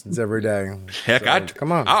parks. It's every day. Heck, so,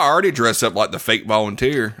 come on. I already dress up like the fake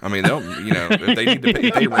volunteer. I mean, if they need to pick,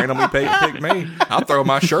 if they randomly pick me, I'll throw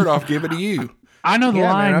my shirt off, give it to you. I know the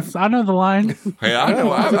lines. I know the lines. Hey, I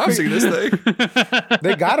know. I've seen this thing.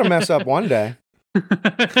 They got to mess up one day.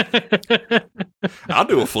 I'll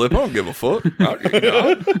do a flip. I don't give a fuck.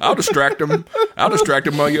 I'll distract them. I'll distract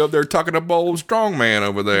them while you're up there talking to old strong man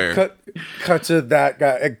over there. Cut to that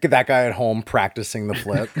guy at home practicing the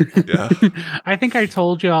flip. Yeah. I think I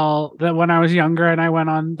told y'all that when I was younger and I went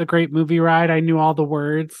on the Great Movie Ride, I knew all the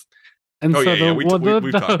words. And we talked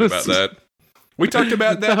about that. We talked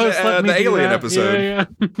about that the Alien episode.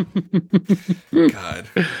 Yeah. God.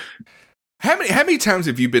 How many times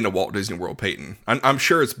have you been to Walt Disney World, Peyton? I'm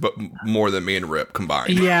sure it's more than me and Rip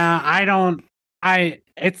combined. Yeah,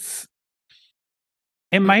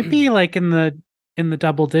 it might be like in the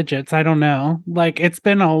double digits. I don't know. Like it's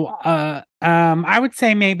been I would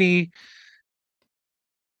say maybe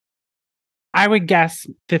I would guess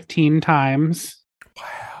 15 times.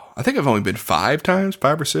 Wow. I think I've only been 5 times,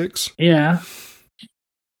 5 or 6. Yeah.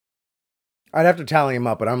 I'd have to tally him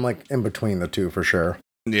up, but I'm like in between the two for sure.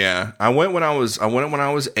 Yeah, I went when I was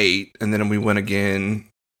 8, and then we went again.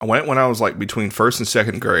 I went when I was like between 1st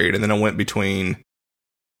and 2nd grade, and then I went between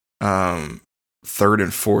 3rd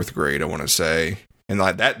and 4th grade. I want to say, and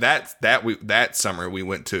like that summer we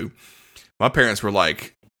went to. My parents were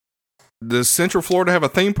like, "Does Central Florida have a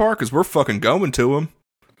theme park? Because we're fucking going to them."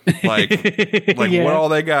 Like yeah. What all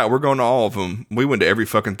they got? We're going to all of them. We went to every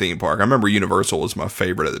fucking theme park. I remember Universal was my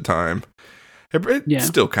favorite at the time. It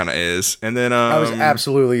still kind of is. And then I was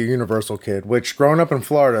absolutely a Universal kid, which growing up in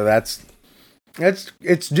Florida,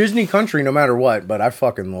 it's Disney country no matter what, but I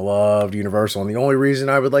fucking loved Universal. And the only reason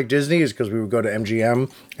I would like Disney is because we would go to MGM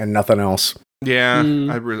and nothing else. Yeah,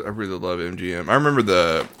 I really love MGM. I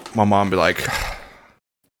remember my mom be like,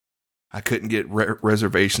 I couldn't get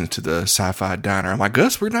reservations to the Sci-Fi Diner. I'm like,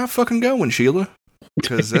 Gus, we're not fucking going, Sheila.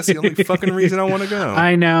 Because that's the only fucking reason I want to go.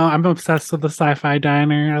 I know. I'm obsessed with the Sci-Fi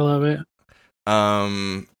Diner. I love it.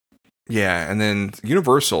 Yeah, and then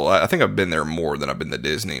Universal, I think I've been there more than I've been to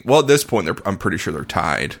Disney. Well, at this point, I'm pretty sure they're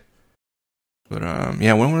tied. But,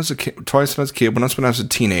 yeah, when I was a kid, twice when I was a kid, once when I was a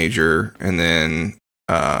teenager, and then,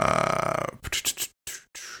 no,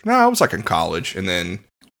 I was like in college, and then,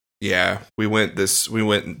 yeah, we went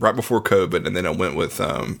right before COVID, and then I went with,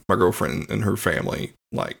 my girlfriend and her family.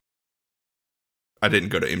 Like, I didn't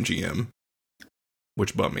go to MGM.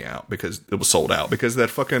 Which bummed me out because it was sold out because that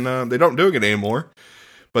fucking they don't do it anymore.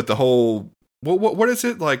 But the whole what is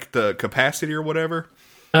it like the capacity or whatever?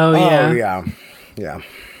 Oh yeah.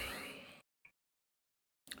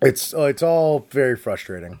 It's all very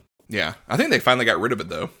frustrating. Yeah, I think they finally got rid of it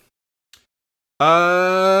though.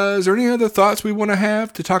 Is there any other thoughts we want to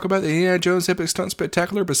have to talk about the Indiana Jones Epic Stunt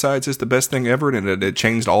Spectacular besides it's the best thing ever and it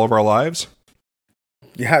changed all of our lives?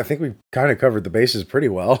 Yeah, I think we kind of covered the bases pretty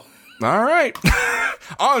well. All right.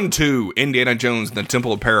 On to Indiana Jones and the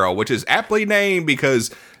Temple of Peril, which is aptly named because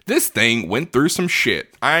this thing went through some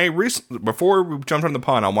shit. Before we jumped on the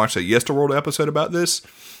pond, I watched a Yesterworld episode about this.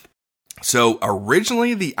 So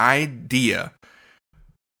originally the idea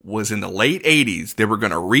was in the late 80s, they were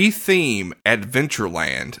going to retheme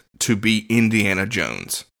Adventureland to be Indiana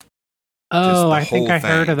Jones. Oh, I think I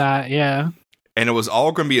heard of that, yeah. And it was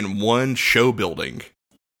all going to be in one show building,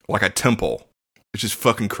 like a temple, which is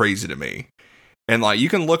fucking crazy to me. And like, you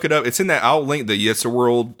can look it up. It's in that, I'll link the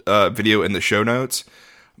Yesterworld video in the show notes,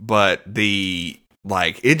 but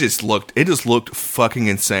it just looked fucking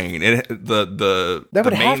insane. That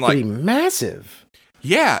would have to be massive.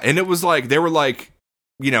 Yeah, and it was like, they were like,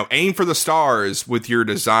 aim for the stars with your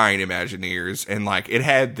design, Imagineers. And like, it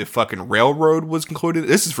had the fucking railroad was included.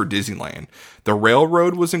 This is for Disneyland. The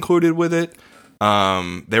railroad was included with it.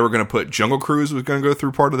 They were going to put Jungle Cruise was going to go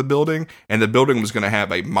through part of the building, and the building was going to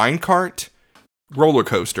have a minecart roller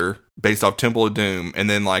coaster based off Temple of Doom, and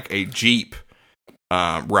then like a Jeep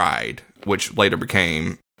ride, which later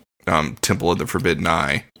became Temple of the Forbidden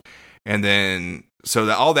Eye. And then, so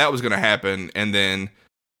that all that was going to happen, and then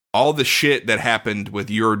all the shit that happened with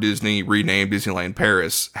Euro Disney, renamed Disneyland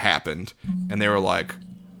Paris, happened. And they were like,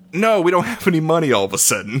 no, we don't have any money all of a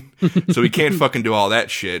sudden. So we can't fucking do all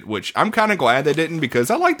that shit, which I'm kind of glad they didn't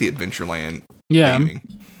because I like the Adventureland naming.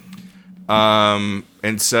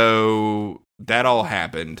 And so that all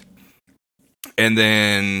happened. And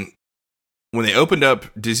then when they opened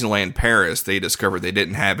up Disneyland Paris, they discovered they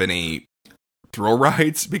didn't have any thrill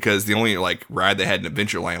rides because the only like ride they had in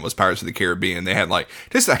Adventureland was Pirates of the Caribbean. They had like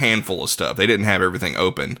just a handful of stuff. They didn't have everything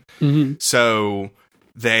open. Mm-hmm. So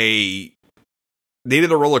they needed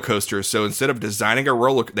a roller coaster. So instead of designing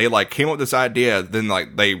a they like came up with this idea. Then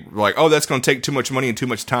like they were like, oh, that's going to take too much money and too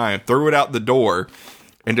much time. Threw it out the door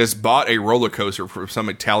and just bought a roller coaster from some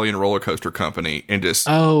Italian roller coaster company and just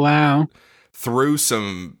threw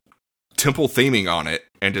some temple theming on it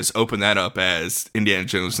and just opened that up as Indiana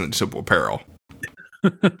Jones and the Temple of Peril.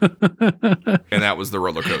 And that was the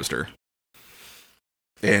roller coaster.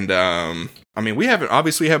 And I mean, we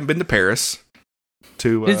haven't been to Paris.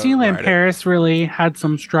 To Disneyland Paris really had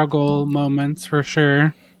some struggle moments for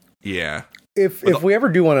sure. Yeah. If we ever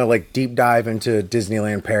do want to like deep dive into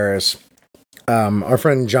Disneyland Paris, our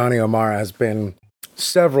friend Johnny O'Mara has been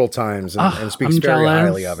several times and speaks very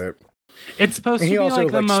highly of it. It's supposed to be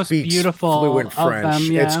like the most beautiful fluent French. Of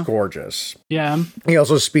them, yeah. It's gorgeous. Yeah. He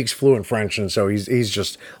also speaks fluent French, and so he's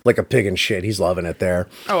just like a pig in shit. He's loving it there.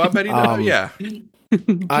 Oh, I bet he does. Yeah.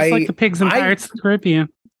 Just like the pigs in Pirates of the Caribbean.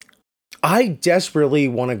 I desperately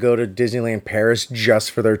want to go to Disneyland Paris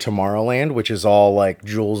just for their Tomorrowland, which is all like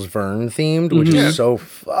Jules Verne themed, which is so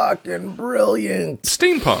fucking brilliant.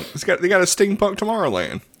 Steampunk. They got a steampunk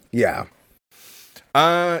Tomorrowland. Yeah.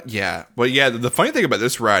 Yeah. But yeah, the funny thing about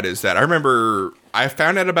this ride is that I remember I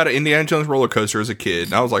found out about an Indiana Jones roller coaster as a kid,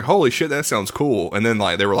 and I was like, holy shit, that sounds cool. And then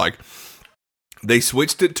like they were like, they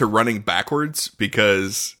switched it to running backwards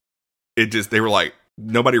because they were like,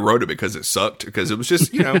 nobody rode it because it sucked, because it was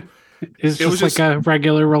just, it was just like a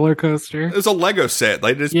regular roller coaster. It was a Lego set.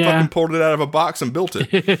 They just fucking pulled it out of a box and built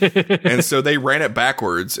it. And so they ran it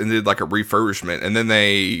backwards and did like a refurbishment, and then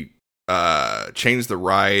they changed the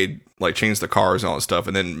ride, like changed the cars and all that stuff,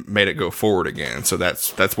 and then made it go forward again. So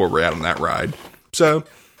that's where we're at on that ride. So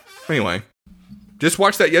anyway, just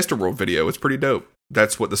watch that Yesterworld video. It's pretty dope.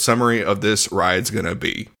 That's what the summary of this ride's gonna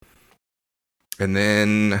be. And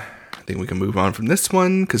then I think we can move on from this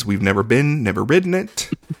one because we've never ridden it.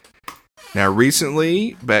 Now,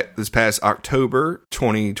 recently, back this past October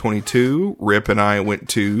 2022, Rip and I went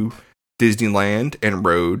to Disneyland and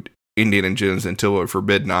rode Indiana Jones and Temple of the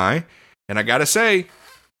Forbidden Eye. And I gotta say,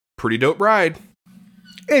 pretty dope ride.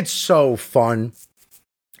 It's so fun.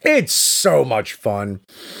 It's so much fun.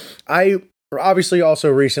 I obviously also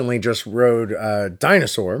recently just rode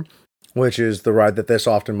Dinosaur, which is the ride that this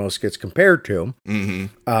often most gets compared to.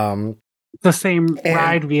 Mm-hmm. The same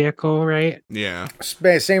ride vehicle, right? Yeah.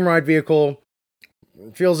 Same ride vehicle.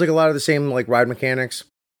 Feels like a lot of the same like ride mechanics.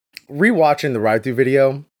 Rewatching the ride through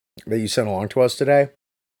video that you sent along to us today,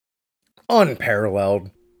 unparalleled.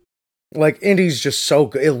 Like, Indy's just so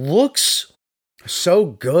good. It looks so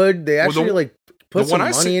good. They actually put some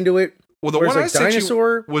money into it. Well, the one I sent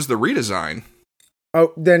you was the redesign.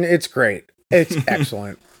 Oh, then it's great. It's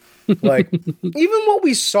excellent. Like, even what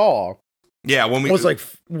we saw, yeah, when we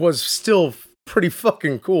was still pretty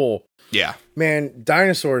fucking cool. Yeah. Man,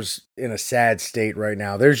 dinosaurs in a sad state right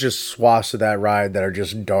now. There's just swaths of that ride that are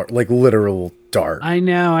just dark, like literal dark. I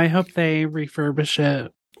know. I hope they refurbish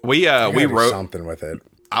it. We wrote something with it.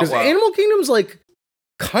 Because Animal Kingdom's like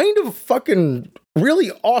kind of fucking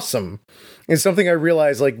really awesome. It's something I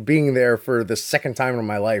realized like being there for the second time in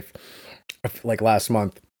my life, like last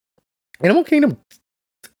month. Animal Kingdom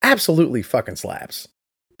absolutely fucking slaps.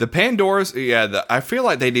 The Pandora's, I feel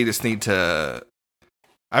like they just need to.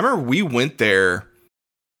 I remember we went there.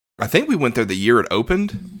 I think we went there the year it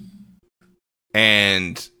opened,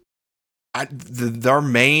 and our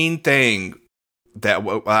main thing that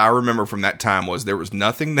I remember from that time was there was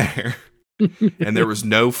nothing there, and there was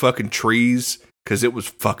no fucking trees because it was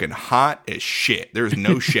fucking hot as shit. There was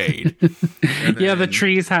no shade. Yeah, the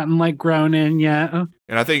trees hadn't like grown in yet. And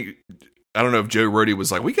I don't know if Joe Rody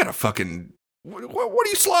was like, we gotta fucking. What are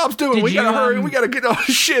you slobs doing? We gotta hurry. We gotta get all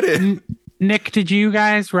this shit in. Nick, did you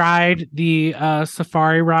guys ride the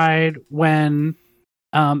safari ride when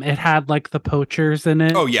it had like the poachers in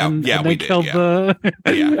it? Oh yeah, and we did. Killed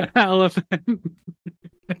the elephant.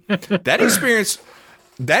 That experience,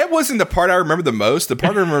 that wasn't the part I remember the most. The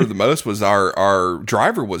part I remember the most was our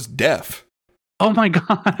driver was deaf. Oh my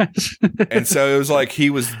gosh. And so it was like he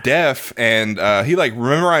was deaf and he like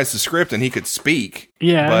memorized the script and he could speak.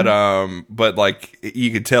 Yeah. But like you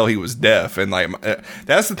could tell he was deaf. And like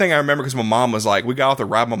that's the thing I remember because my mom was like, we got off the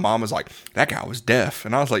ride. My mom was like, that guy was deaf.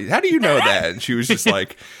 And I was like, how do you know that? And she was just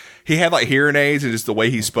like, he had like hearing aids and just the way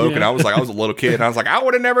he spoke. Yeah. And I was like, I was a little kid. And I was like, I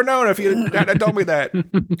would have never known if you had told me that.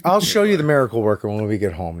 I'll show you the miracle worker when we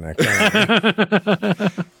get home next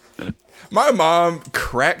time. My mom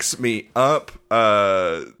cracks me up.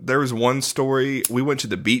 There was one story. We went to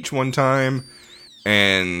the beach one time,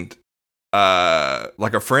 and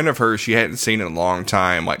like a friend of hers she hadn't seen in a long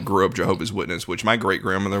time, like grew up Jehovah's Witness, which my great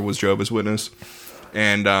grandmother was Jehovah's Witness.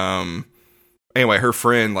 And anyway, her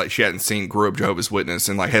friend like she hadn't seen grew up Jehovah's Witness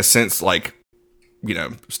and like has since like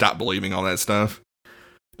stopped believing all that stuff.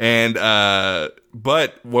 And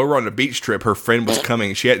but while we're on the beach trip, her friend was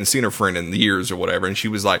coming. She hadn't seen her friend in years or whatever, and she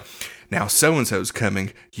was like, now so-and-so's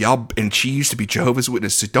coming, y'all, and she used to be Jehovah's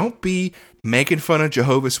Witness, so don't be making fun of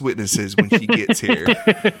Jehovah's Witnesses when she gets here.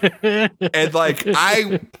 And like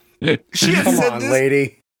she had said this,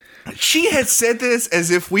 lady. She had said this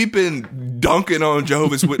as if we've been dunking on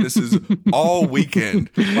Jehovah's Witnesses all weekend.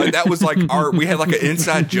 Like that was like we had like an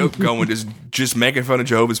inside joke going, just making fun of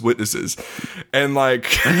Jehovah's Witnesses. And like,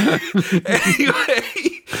 anyway,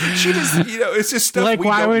 she just, it's just stuff like, we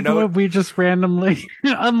why don't know. Would we just randomly,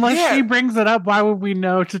 unless she brings it up, why would we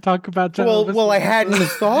know to talk about Jehovah's Well, I hadn't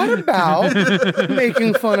thought about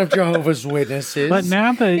making fun of Jehovah's Witnesses. But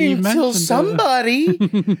now that you mentioned until somebody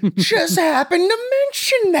just happened to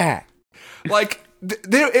mention that. Like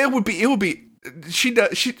it would be she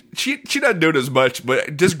doesn't do it as much,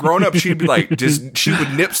 but just growing up she'd be like she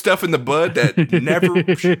would nip stuff in the bud that never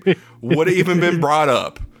would have even been brought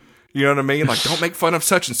up. You know what I mean? Like, don't make fun of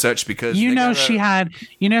such and such because she had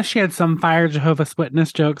some fire Jehovah's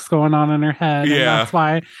Witness jokes going on in her head. Yeah, and that's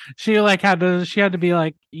why she like had to be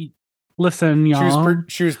like, listen, y'all.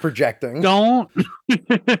 She was projecting. Don't. Don't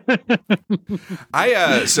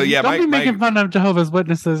be making fun of Jehovah's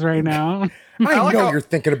Witnesses right now. I know you're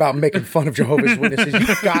thinking about making fun of Jehovah's Witnesses.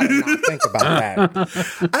 You gotta not think about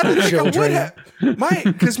that. I don't children.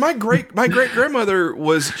 Because my great grandmother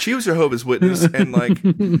was Jehovah's Witness, and like,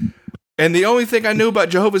 and the only thing I knew about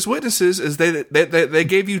Jehovah's Witnesses is they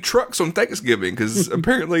gave you trucks on Thanksgiving because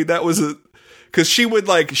apparently that was because she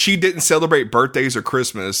didn't celebrate birthdays or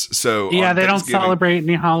Christmas, so yeah, they don't celebrate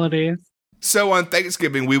any holidays. So on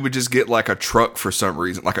Thanksgiving, we would just get like a truck for some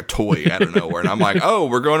reason, like a toy out of nowhere. And I'm like, oh,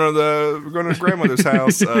 we're going to grandmother's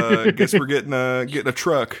house. Guess we're getting a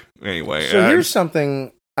truck anyway. So here's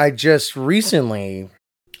something I just recently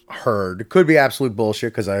heard. Could be absolute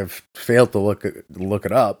bullshit because I've failed to look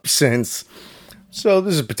it up since. So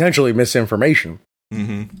this is potentially misinformation.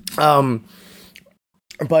 Mm-hmm.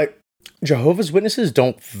 But Jehovah's Witnesses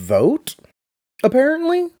don't vote,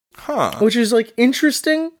 apparently. Huh. Which is like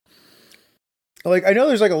interesting. Like, I know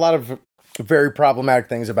there's like a lot of very problematic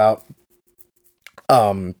things about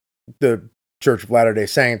the Church of Latter-day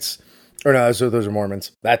Saints. Or no, so those are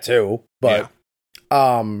Mormons. That too. But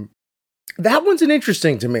that one's an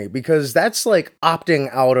interesting to me because that's like opting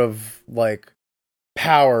out of like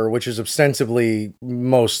power, which is ostensibly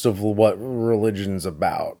most of what religion's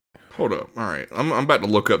about. Hold up. All right. I'm about to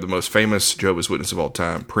look up the most famous Jehovah's Witness of all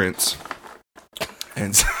time, Prince.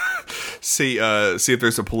 And see if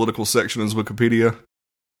there's a political section in his Wikipedia.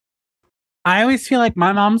 I always feel like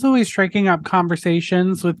my mom's always striking up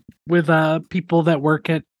conversations with people that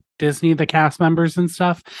work at Disney, the cast members and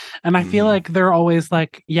stuff. And I feel like they're always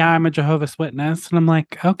like, yeah, I'm a Jehovah's Witness. And I'm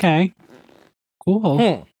like, okay,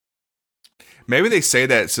 cool. Maybe they say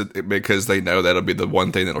that because they know that'll be the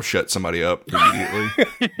one thing that'll shut somebody up immediately.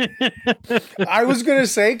 I was gonna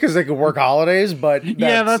say because they could work holidays, but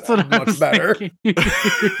that's what much better.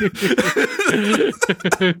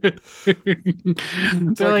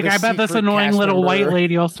 They're like, I bet this annoying little white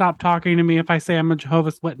lady will stop talking to me if I say I'm a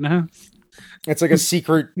Jehovah's Witness. It's like a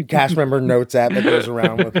secret cast member notes app that goes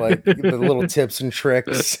around with like the little tips and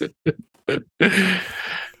tricks.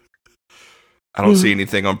 I don't see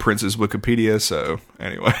anything on Prince's Wikipedia, so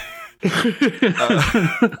anyway.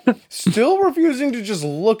 Still refusing to just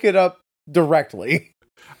look it up directly.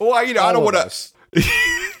 Well, I don't want to.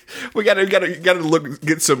 We gotta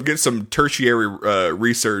get some tertiary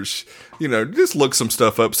research. Just look some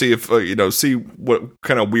stuff up. See if see what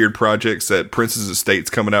kind of weird projects that Prince's estate's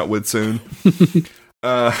coming out with soon.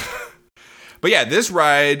 But yeah, this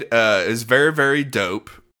ride is very, very dope.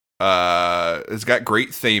 It's got great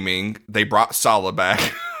theming. They brought Sala back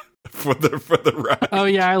for the ride. Oh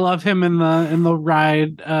yeah, I love him in the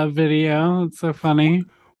ride video. It's so funny.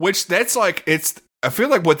 Which I feel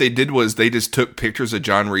like what they did was they just took pictures of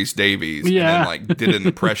John Rhys Davies and then did an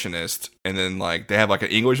impressionist, and then they have an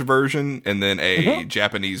English version and then a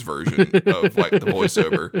Japanese version of the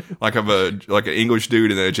voiceover, of an English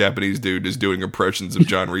dude and then a Japanese dude just doing impressions of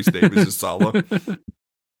John Rhys Davies as Sala.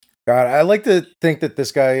 God, I like to think that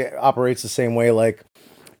this guy operates the same way, like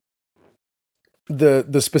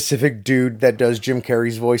the specific dude that does Jim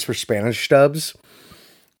Carrey's voice for Spanish dubs.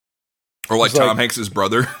 Or like Tom Hanks's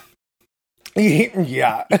brother.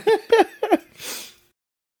 Yeah.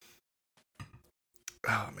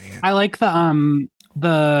 Oh man. I like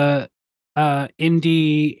the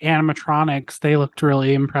indie animatronics. They looked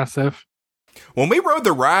really impressive. When we rode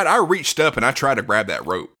the ride, I reached up and I tried to grab that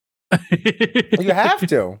rope. You have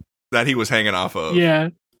to. That he was hanging off of. Yeah.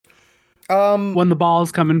 When the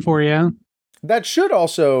ball's coming for you. That should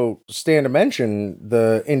also stand to mention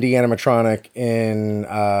the indie animatronic in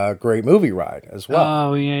Great Movie Ride as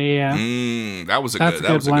well. Oh yeah. That was a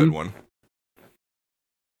good one.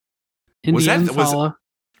 Was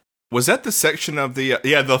that the section of the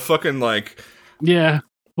the fucking with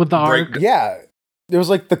the arc? Yeah, it was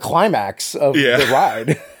like the climax of the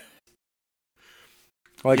ride.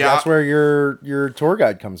 That's where your tour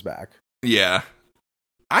guide comes back. Yeah.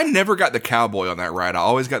 I never got the cowboy on that ride. I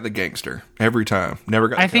always got the gangster every time. Never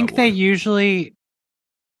got the cowboy. Think they usually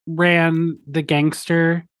ran the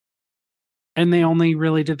gangster and they only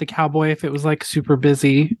really did the cowboy if it was super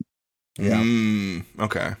busy. Yeah.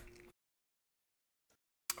 Okay.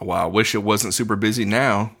 Well, I wish it wasn't super busy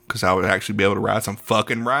now because I would actually be able to ride some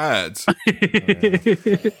fucking rides.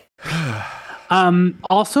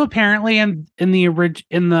 Also, apparently, in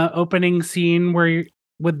the opening scene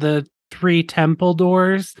with the 3 temple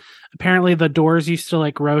doors, apparently the doors used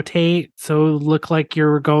to rotate, so it looked like you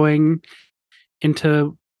were going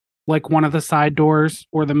into one of the side doors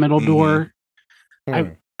or the middle door.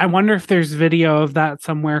 I wonder if there's video of that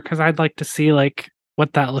somewhere because I'd like to see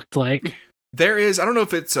what that looked like. There is. I don't know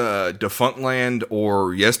if it's Defunctland or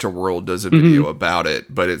Yesterworld does a video about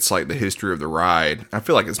it, but it's the history of the ride. I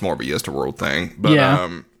feel like it's more of a Yesterworld thing, but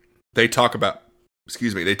they talk about.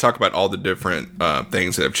 They talk about all the different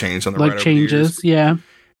things that have changed on the ride over changes, the years. yeah.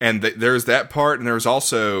 And there's that part, and there's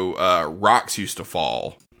also rocks used to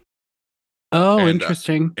fall. Oh,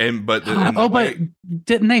 interesting. But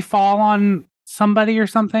didn't they fall on somebody or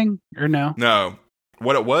something? Or no? No.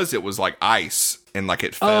 What it was ice, and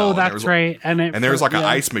it fell. Oh, that's right. And there was an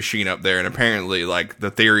ice machine up there, and apparently,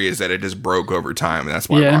 the theory is that it just broke over time, and that's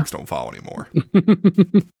why rocks don't fall anymore.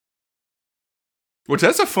 Which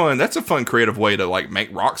that's a fun creative way to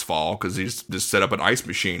make rocks fall because you just set up an ice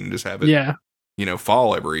machine and just have it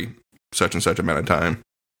fall every such and such amount of time.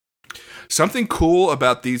 Something cool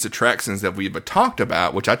about these attractions that we've talked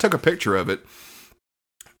about, which I took a picture of it,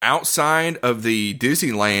 outside of the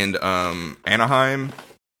Disneyland Anaheim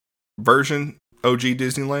version, OG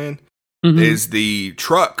Disneyland, is the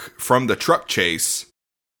truck from the truck chase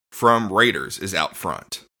from Raiders is out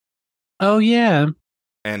front. Oh yeah.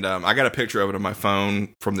 And I got a picture of it on my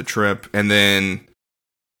phone from the trip, and then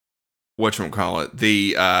whatchamacallit,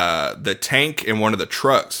 the tank in one of the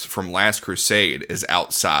trucks from Last Crusade is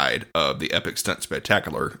outside of the Epic Stunt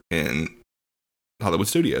Spectacular in Hollywood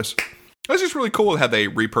Studios. That's just really cool how they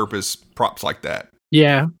repurpose props like that.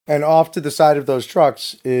 Yeah. And off to the side of those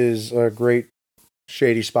trucks is a great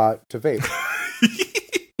shady spot to vape.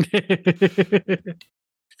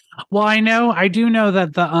 Well, I do know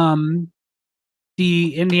that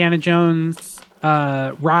the Indiana Jones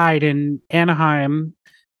ride in Anaheim,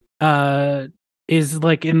 is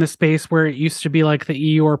like in the space where it used to be like the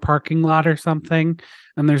Eeyore parking lot or something,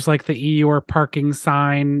 and there's like the Eeyore parking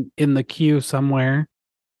sign in the queue somewhere.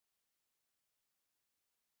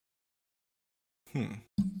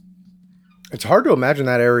 It's hard to imagine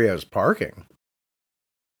that area as parking.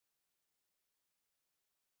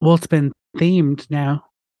 Well, it's been themed now.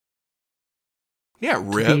 Yeah, to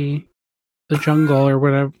Rip. be the jungle or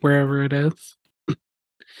whatever, wherever it is.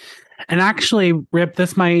 And actually, Rip,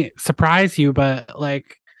 this might surprise you, but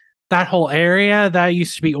like that whole area that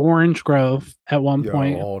used to be Orange Grove at one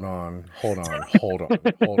point. Hold on.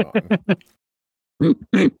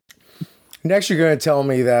 Next, you're going to tell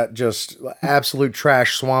me that just absolute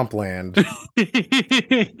trash swampland.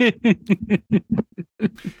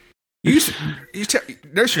 Next, you're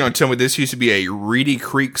going to tell me this used to be a Reedy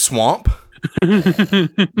Creek swamp?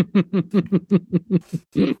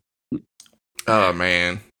 Oh,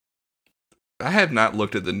 man. I have not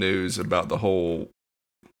looked at the news about the whole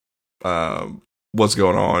what's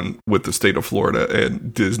going on with the state of Florida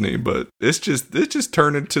and Disney, but it's just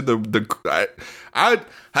turned into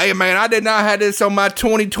hey man, I did not have this on my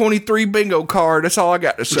 2023 bingo card. That's all I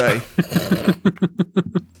got to say.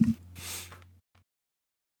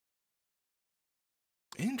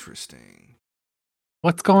 Interesting.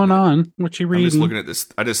 What's going on? What you reading? I'm just looking at this.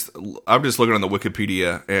 I'm just looking on the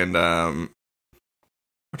Wikipedia and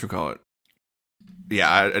what you call it?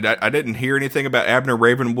 Yeah, I didn't hear anything about Abner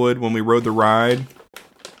Ravenwood when we rode the ride.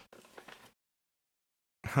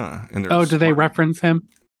 Huh. And do they reference him?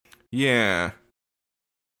 Yeah.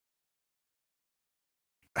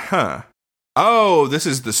 Huh. Oh, this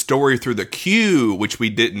is the story through the queue, which we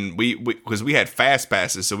didn't, because we had fast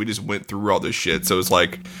passes, so we just went through all this shit. So it's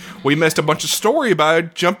like, we missed a bunch of story by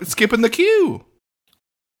skipping the queue.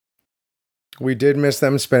 We did miss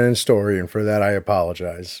them spinning story, and for that I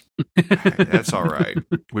apologize. That's all right.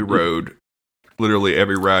 We rode literally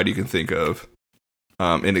every ride you can think of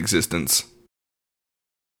in existence.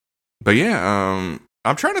 But yeah,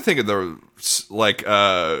 I'm trying to think of the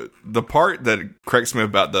part that cracks me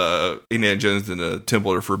about the Indiana Jones and the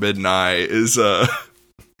Temple of Forbidden Eye is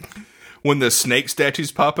when the snake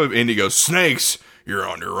statues pop up and he goes, "Snakes, you're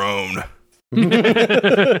on your own."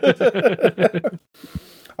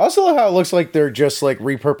 I also love how it looks like they're just like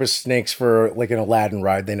repurposed snakes for like an Aladdin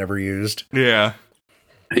ride they never used. Yeah.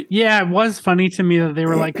 Yeah, it was funny to me that they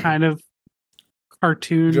were like kind of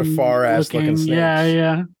cartoon Jafar-ass looking snakes.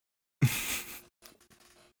 Yeah.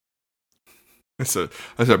 That's a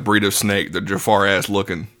breed of snake, the Jafar-ass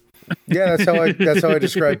looking. Yeah, that's how I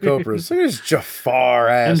describe cobras. Look at this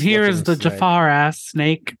Jafar-ass. And here is the snake. Jafar-ass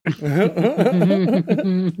snake.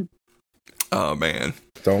 Oh, man.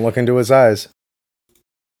 Don't look into his eyes.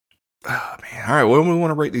 Oh, man. All right, what do we want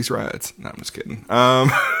to rate these rides? No, I'm just kidding. 5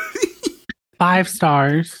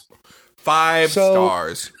 stars. 5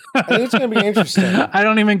 stars. I think it's going to be interesting. I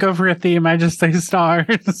don't even go for a theme. I just say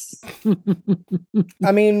stars.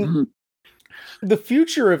 I mean, the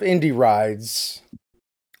future of indie rides,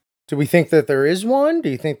 do we think that there is one? Do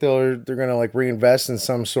you think they're going to like reinvest in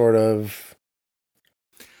some sort of...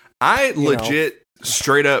 I legit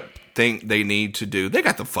straight up think they need to do... They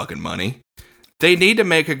got the fucking money. They need to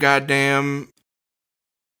make a goddamn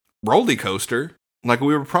roller coaster like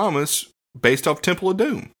we were promised based off Temple of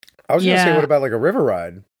Doom. I was going to say, what about like a river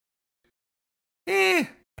ride? I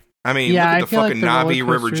mean, look at the fucking like Navi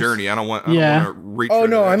River Journey. I don't want to reach. Oh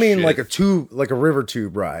no, I mean shit. like a river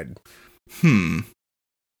tube ride. Like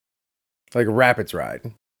a rapids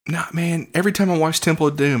ride. Nah, man. Every time I watch Temple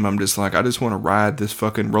of Doom, I'm just like, I just want to ride this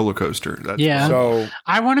fucking roller coaster. So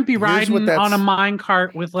I want to be riding on a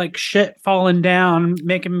minecart with like shit falling down,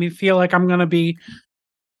 making me feel like I'm gonna be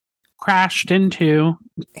crashed into.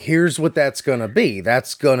 Here's what that's gonna be.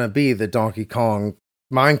 That's gonna be the Donkey Kong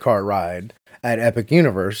minecart ride at Epic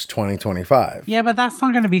Universe 2025. Yeah, but that's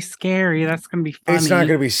not going to be scary. That's going to be funny. It's not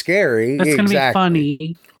going to be scary. That's going to be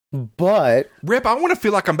funny. But Rip, I want to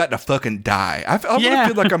feel like I'm about to fucking die. I want to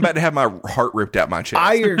feel like I'm about to have my heart ripped out my chest.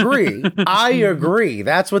 I agree.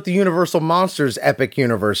 That's what the Universal Monsters Epic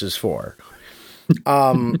Universe is for.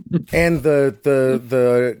 And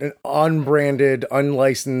the unbranded,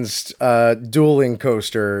 unlicensed dueling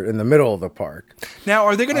coaster in the middle of the park. Now,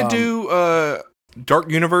 are they going to do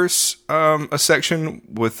Dark Universe, a section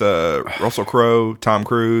with Russell Crowe, Tom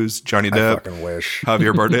Cruise, Johnny Depp? I fucking wish.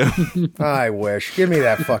 Javier Bardem. I wish. Give me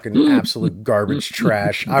that fucking absolute garbage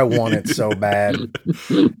trash. I want it so bad.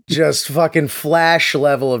 Just fucking Flash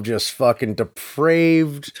level of just fucking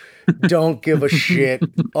depraved, don't give a shit,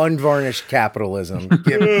 unvarnished capitalism.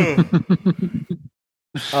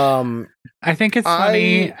 I think it's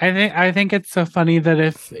funny. I think it's so funny that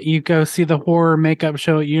if you go see the horror makeup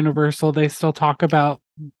show at Universal, they still talk about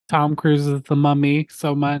Tom Cruise's The Mummy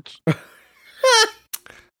so much.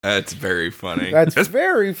 That's very funny. That's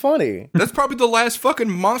very funny. That's probably the last fucking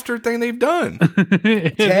monster thing they've done.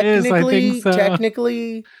 Technically,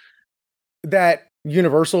 that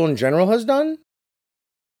Universal in general has done.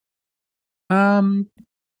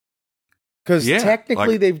 Because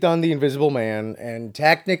technically they've done The Invisible Man, and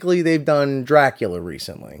technically they've done Dracula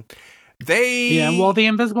recently. Well, The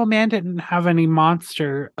Invisible Man didn't have any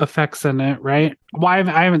monster effects in it, right? Well,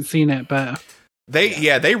 I haven't seen it, but they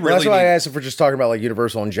really. Well, that's why I asked if we're just talking about like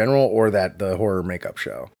Universal in general or the horror makeup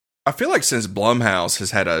show. I feel like since Blumhouse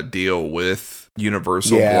has had a deal with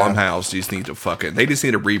Universal, Blumhouse just need to they just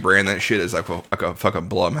need to rebrand that shit as like a fucking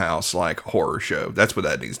Blumhouse like horror show. That's what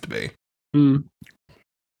that needs to be.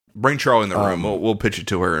 Bring Charlie in the room. We'll pitch it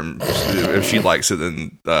to her, and if she likes it,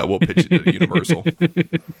 then we'll pitch it to Universal.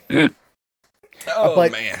 Man!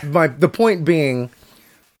 The point being,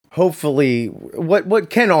 hopefully, what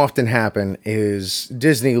can often happen is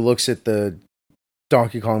Disney looks at the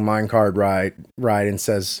Donkey Kong minecart ride and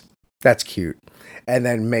says, "That's cute," and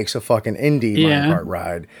then makes a fucking indie minecart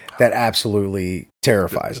ride that absolutely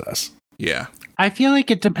terrifies us. Yeah, I feel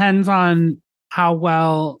like it depends on how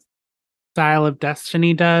well Dial of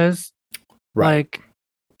Destiny does. Right.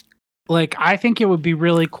 Like I think it would be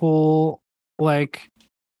really cool. Like,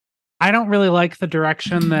 I don't really like the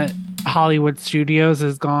direction that Hollywood Studios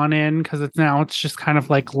has gone in, because it's just kind of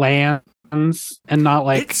like lands and not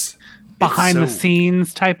like behind the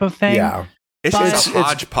scenes type of thing. Yeah. It's just a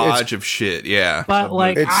hodgepodge of shit. Yeah. But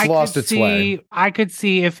like, it's lost its way. I could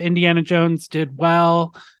see if Indiana Jones did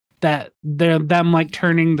well, that them like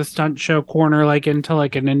turning the stunt show corner like into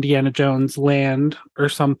like an Indiana Jones land or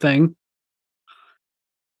something.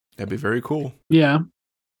 That'd be very cool. Yeah.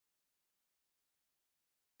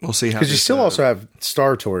 We'll see how. Because you still also have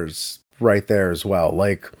Star Tours right there as well.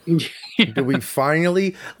 Like, do we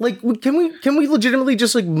finally can we legitimately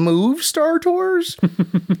just like move Star Tours?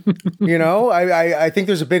 You know, I think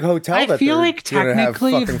there's a big hotel I feel like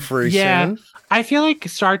technically have fucking free soon. I feel like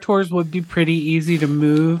Star Tours would be pretty easy to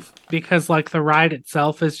move, because like the ride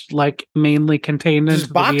itself is like mainly contained into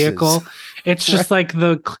the vehicle. It's just like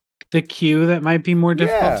the queue that might be more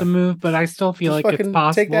difficult to move, but I still feel like it's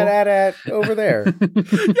possible. Take that at over there.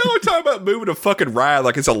 Y'all talking about moving a fucking ride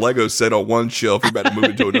like it's a Lego set on one shelf. You're about to move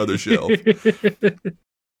it to another shelf.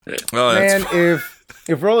 Man,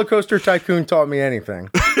 if Roller Coaster Tycoon taught me anything.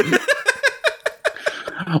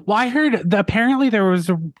 Well, I heard apparently there's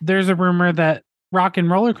a rumor that Rock and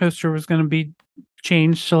Roller Coaster was going to be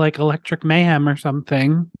changed to like Electric Mayhem or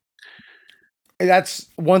something. That's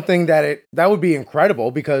one thing that would be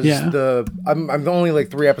incredible, because I'm only like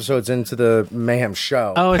 3 episodes into the Mayhem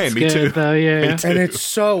show. Oh, it's good too. Though, yeah, and it's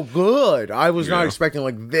so good. I was not expecting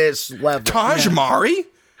like this level. Taj Mari,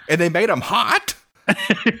 and they made him hot.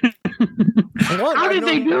 How did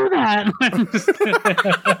they do that?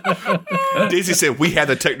 Disney said, "We have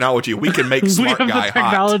the technology. We can make smart guy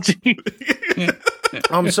hot."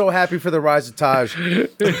 I'm so happy for the rise of Taj,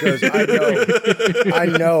 because I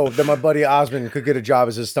know that my buddy Osmond could get a job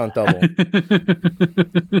as a stunt double.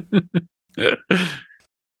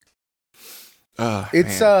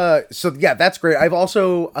 So yeah, that's great. I've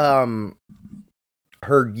also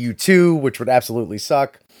heard U2, which would absolutely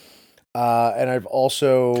suck. And I've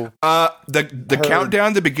also the countdown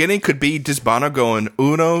at the beginning could be Disbana going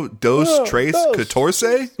 1, 2, 3,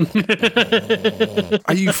 14.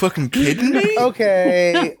 Are you fucking kidding me?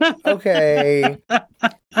 Okay,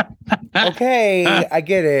 I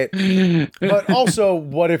get it. But also,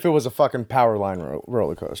 what if it was a fucking Powerline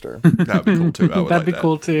roller coaster? That'd be cool too. That'd be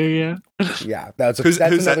cool too. Yeah. Yeah, that's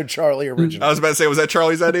another Charlie original. I was about to say, was that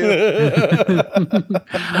Charlie's idea?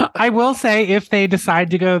 I will say, if they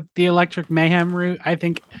decide to go the Electric Mayhem route, I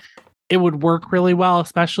think it would work really well,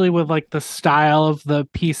 especially with like the style of the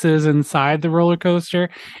pieces inside the roller coaster.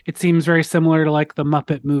 It seems very similar to like the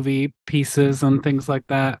Muppet movie pieces and things like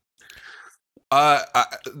that.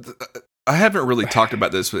 I haven't really talked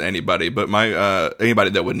about this with anybody, but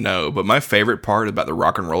anybody that would know. But my favorite part about the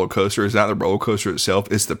Rock and Roller Coaster is not the roller coaster itself;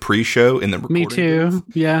 it's the pre-show and the recording. Me too. booth.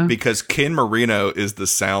 Yeah, because Ken Marino is the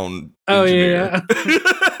sound engineer. Yeah.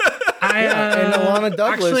 And Alana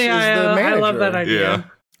Douglas is the manager. I love that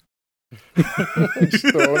idea. Yeah. Just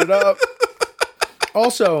throwing it up.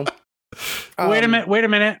 Also, wait a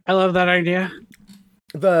minute. I love that idea.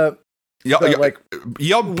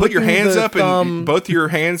 Y'all put your hands up and both your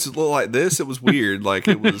hands look like this. It was weird. Like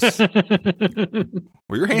it was.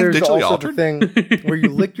 Were your hands digitally altered? The thing where you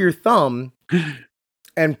lick your thumb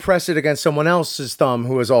and press it against someone else's thumb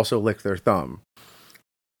who has also licked their thumb.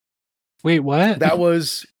 Wait, what?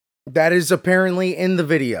 That is apparently in the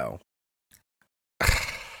video.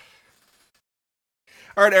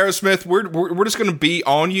 All right, Aerosmith, we're just going to be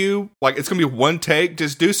on you. Like, it's going to be one take.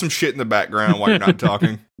 Just do some shit in the background while you're not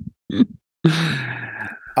talking.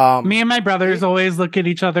 Me and my brothers always look at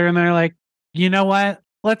each other and they're like, you know what?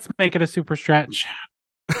 Let's make it a super stretch.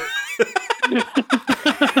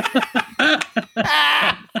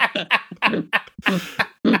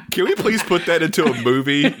 Can we please put that into a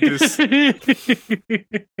movie?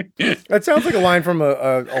 That sounds like a line from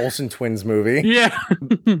a Olsen Twins movie. Yeah.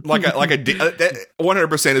 like a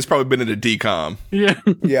 100% has probably been in a decom. Yeah.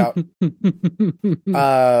 Yeah.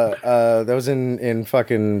 That was in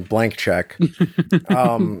fucking Blank Check.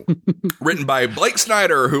 Written by Blake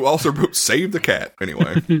Snyder, who also wrote Save the Cat.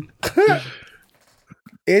 Anyway.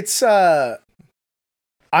 It's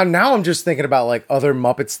I'm just thinking about like other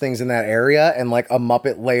Muppets things in that area, and like a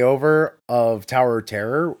Muppet layover of Tower of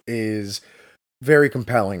Terror is very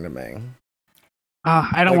compelling to me.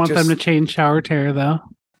 I don't want them to change Tower Terror though.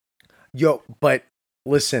 Yo, but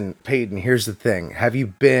listen, Peyton, here's the thing. Have you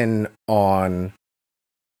been on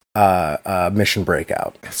Mission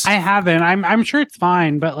Breakout? I haven't. I'm sure it's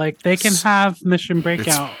fine, but like they can have Mission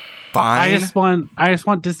Breakout. It's fine. I just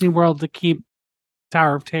want Disney World to keep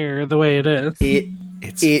Tower of Terror the way it is.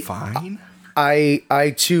 It's fine.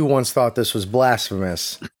 I too once thought this was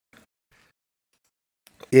blasphemous.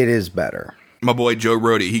 It is better. My boy Joe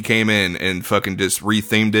Brody, he came in and fucking just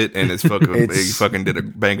rethemed it, and he fucking did a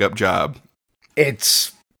bang up job.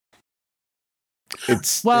 It's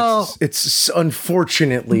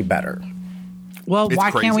unfortunately better. Well, It's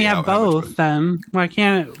why can't we have both then? Why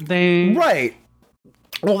can't they? Right.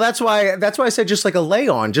 Well, that's why I said just like a lay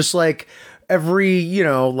on, just like every,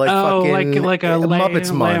 fucking like a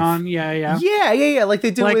Muppets month. On. Yeah. Yeah. Like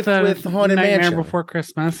they do like with Haunted Nightmare Mansion Before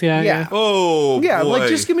Christmas. Yeah. Oh, yeah. boy. Like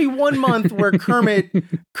just give me 1 month where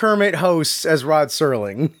Kermit hosts as Rod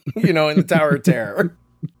Serling, in the Tower of Terror.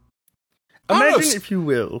 Imagine, if you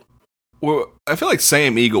will. Well, I feel like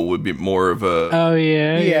Sam Eagle would be more of a. Oh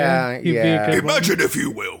yeah. Yeah. He'd be a good one. Imagine if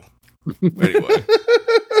you will. Anyway.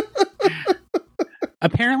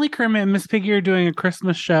 Apparently, Kermit and Miss Piggy are doing a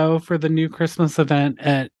Christmas show for the new Christmas event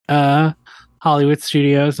at Hollywood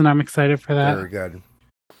Studios, and I'm excited for that. Very good.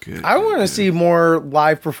 Good. I want to see more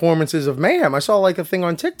live performances of Mayhem. I saw like a thing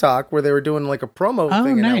on TikTok where they were doing like a promo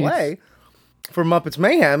thing in LA for Muppets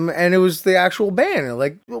Mayhem, and it was the actual band. And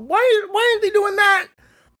like, why aren't they doing that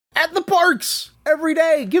at the parks every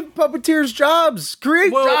day? Give puppeteers jobs.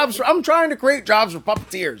 Create jobs. I'm trying to create jobs for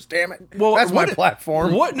puppeteers. Damn it. Well, that's my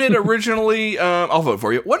platform. Wasn't it originally? I'll vote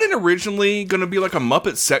for you. Wasn't it originally going to be like a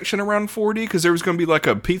Muppet section around 40? Because there was going to be like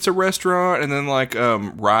a pizza restaurant and then like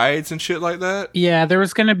rides and shit like that. Yeah, there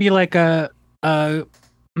was going to be like a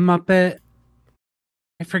Muppet.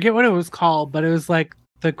 I forget what it was called, but it was like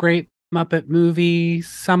the Great Muppet Movie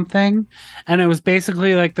something, and it was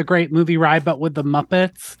basically like the Great Movie Ride, but with the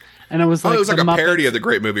Muppets. And it was like it was like a Muppets parody of the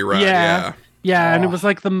Great Movie Ride. Yeah. And it was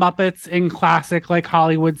like the Muppets in classic like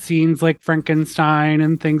Hollywood scenes, like Frankenstein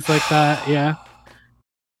and things like that. Yeah,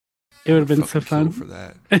 it would have been so fun for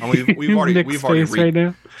that. I mean, we've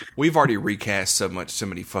already recast so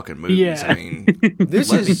many fucking movies. Yeah. I mean,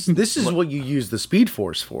 this is what you use the Speed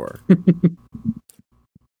Force for.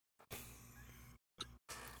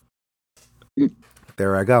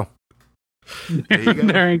 There I go. There you go.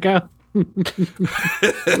 There you go.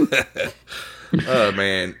 Oh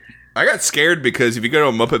man, I got scared because if you go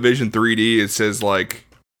to Muppet Vision 3D, it says like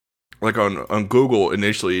on Google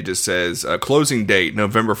initially it just says closing date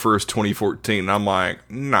November 1st, 2014. And I'm like,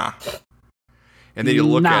 nah. And then you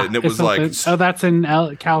look at it and it was like, oh, that's in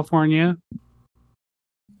California.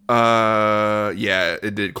 Yeah,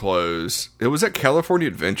 it did close. It was at California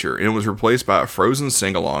Adventure and it was replaced by a Frozen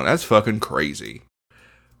sing-along. That's fucking crazy.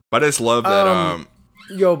 But I just love that.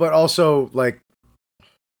 But also, like,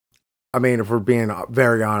 I mean, if we're being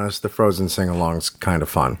very honest, the Frozen sing-along's kind of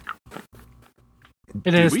fun.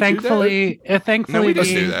 It is. Thankfully, No, we just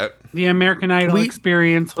do that. The American Idol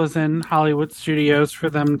experience was in Hollywood Studios for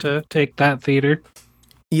them to take that theater.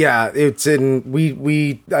 Yeah, it's in.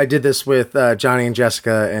 I did this with Johnny and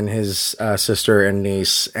Jessica and his sister and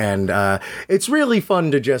niece, and it's really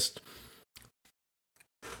fun to just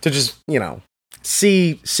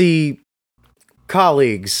see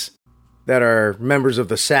colleagues that are members of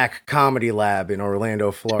the SAC Comedy Lab in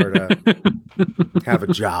Orlando, Florida, have a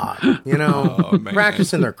job,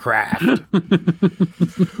 practicing their craft.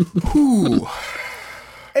 Ooh.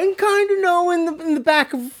 And kind of know in the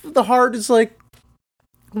back of the heart, it's like,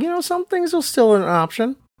 some things are still an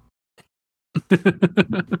option.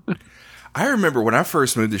 I remember when I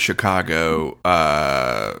first moved to Chicago,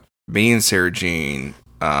 me and Sarah Jean,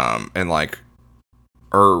 and like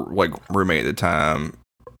her like roommate at the time,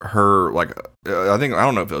 her like I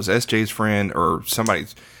don't know if it was SJ's friend or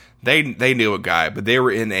somebody's. They knew a guy, but they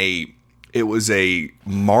were in it was a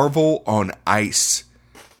Marvel on Ice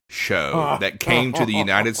show that came to the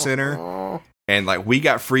United Center, and like we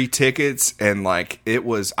got free tickets, and like it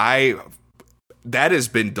was that has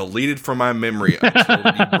been deleted from my memory until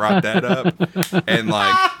you brought that up, and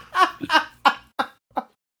like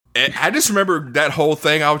I just remember that whole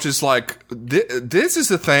thing. I was just like, this is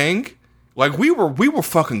the thing. Like we were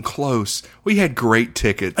fucking close. We had great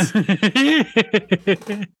tickets, and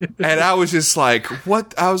I was just like,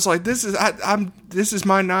 "What?" I was like, "This is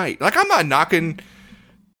my night." Like I'm not knocking,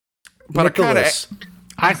 but Nicholas,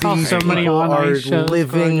 I saw so many online shows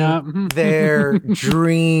living their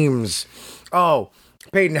dreams. Oh,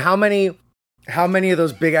 Peyton, how many of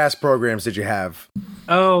those big ass programs did you have?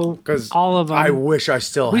 Oh, because all of them. I wish I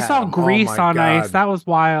still. We had saw them. Grease on Ice. That was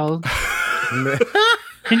wild.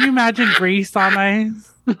 Can you imagine Grease on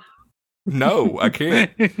Ice? No, I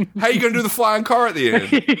can't. How you gonna do the flying car at the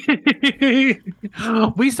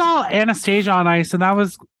end? We saw Anastasia on Ice, and that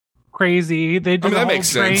was crazy. They did the whole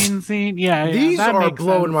train scene. Yeah, these are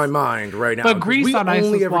blowing my mind right now. But Grease on Ice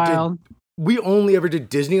was wild. We only ever did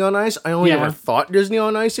Disney on Ice. I only ever thought Disney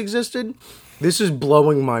on Ice existed. This is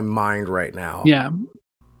blowing my mind right now. Yeah.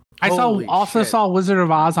 I saw Wizard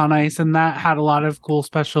of Oz on Ice, and that had a lot of cool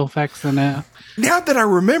special effects in it. Now that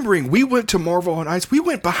I'm remembering, we went to Marvel on Ice. We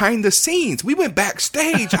went behind the scenes. We went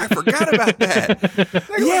backstage. I forgot about that.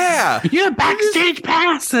 Yeah, you had backstage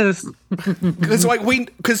passes. Because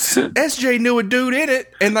SJ knew a dude in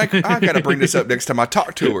it, and like I gotta bring this up next time I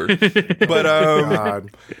talk to her. But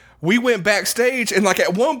we went backstage, and like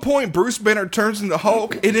at one point, Bruce Banner turns into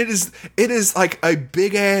Hulk, and it is like a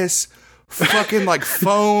big ass fucking like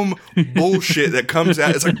foam bullshit that comes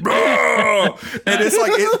out. It's like, and it's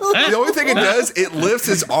like the only thing it does, it lifts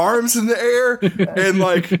his arms in the air, and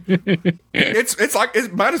like it's like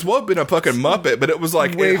it might as well have been a fucking Muppet, but it was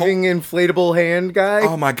like waving inflatable hand guy.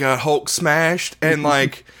 Oh my god, Hulk smashed, and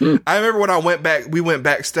like I remember when we went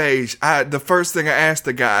backstage. The first thing I asked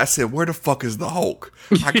the guy, I said, "Where the fuck is the Hulk?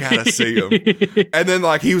 I gotta see him." And then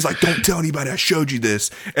like he was like, "Don't tell anybody I showed you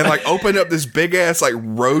this," and like opened up this big ass like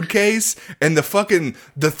road case. And the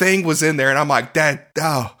thing was in there, and I'm like,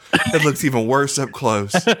 it looks even worse up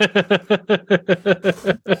close. I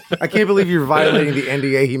can't believe you're violating the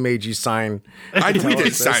NDA he made you sign. We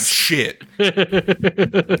didn't sign shit.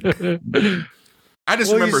 I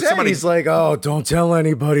just remember he's like, "Oh, don't tell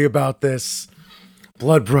anybody about this,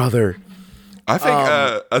 blood brother." I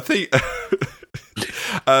think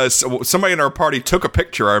so somebody in our party took a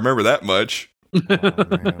picture. I remember that much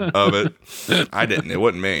of it. I didn't. It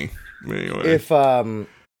wasn't me. Anyway.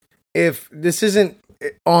 If this isn't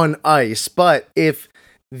on Ice, but if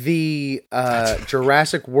the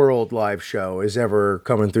Jurassic World live show is ever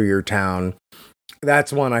coming through your town,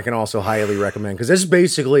 that's one I can also highly recommend, because this is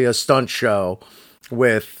basically a stunt show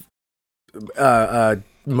with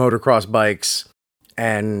motocross bikes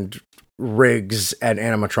and rigs and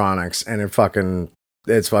animatronics, and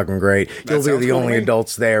it's fucking great. You'll be the only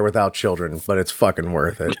adults there without children, but it's fucking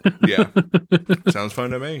worth it. Yeah. Sounds fun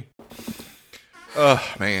to me.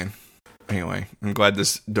 Oh, man. Anyway, I'm glad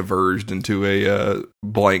this diverged into a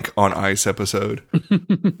blank on Ice episode.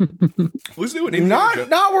 Let's do it. Not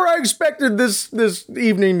where I expected this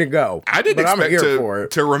evening to go. I didn't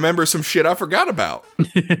expect to remember some shit I forgot about.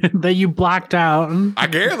 That you blacked out. I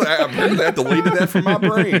deleted that from my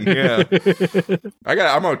brain. Yeah.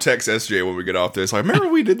 I'm gonna text SJ when we get off this. Like, remember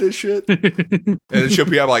we did this shit? And then she'll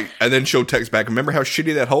be like, and then she'll text back, remember how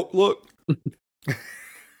shitty that Hulk looked?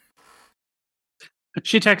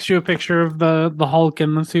 She texts you a picture of the Hulk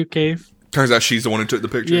in the suitcase. Turns out she's the one who took the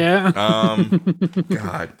picture. Yeah.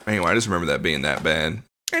 God. Anyway, I just remember that being that bad.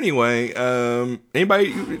 Anyway, anybody,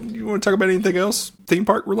 you want to talk about anything else theme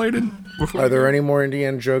park related? Are there any more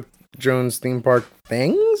Indiana Jones theme park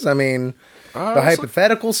things? I mean, the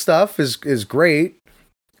hypothetical stuff is great,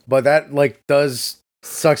 but that like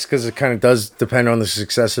sucks because it kind of does depend on the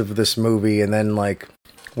success of this movie, and then like,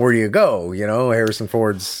 where do you go? You know, Harrison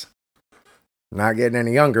Ford's not getting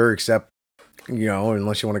any younger, except, you know,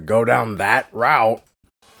 unless you want to go down that route,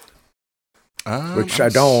 which I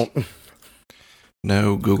don't.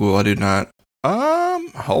 No, Google, I do not.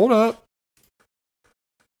 Hold up.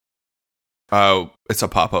 Oh, it's a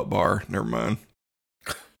pop-up bar. Never mind.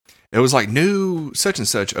 It was like new such and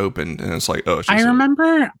such opened, and it's like, oh, it's just I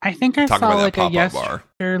remember. I think I saw like a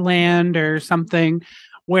Yesterland or something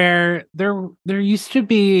where there used to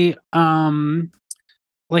be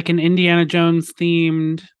like an Indiana Jones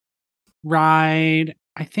themed ride,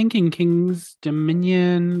 I think in King's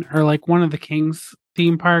Dominion or like one of the King's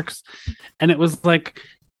theme parks, and it was like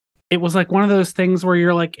one of those things where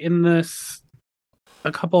you're like in this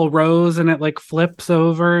a couple rows and it like flips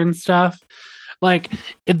over and stuff. Like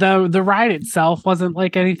the ride itself wasn't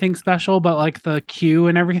like anything special, but like the queue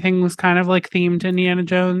and everything was kind of like themed to Indiana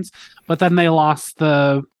Jones. But then they lost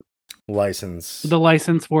the license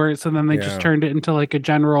for it, so then they just turned it into like a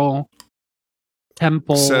general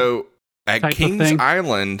temple. So at Kings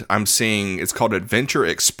Island, I'm seeing it's called Adventure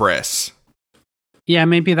Express. Yeah,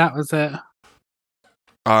 maybe that was it.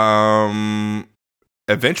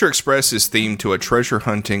 Adventure Express is themed to a treasure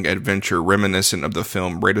hunting adventure reminiscent of the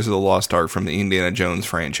film Raiders of the Lost Ark from the Indiana Jones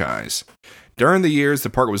franchise. During the years the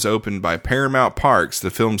park was opened by Paramount Parks, the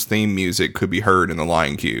film's theme music could be heard in the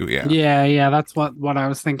line queue. Yeah, that's what I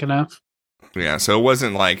was thinking of. Yeah, so it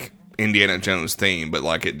wasn't like Indiana Jones theme, but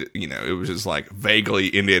like it was just like vaguely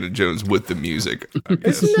Indiana Jones with the music.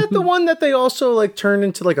 Isn't that the one that they also like turned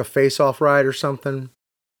into like a face-off ride or something?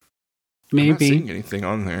 Maybe. I'm not seeing anything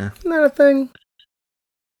on there. Isn't that a thing?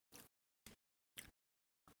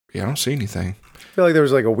 Yeah, I don't see anything. I feel like there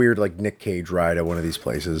was like a weird like Nick Cage ride at one of these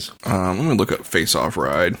places. Let me look up Face Off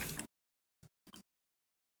Ride.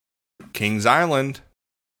 Kings Island.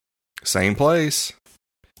 Same place.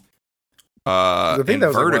 I think that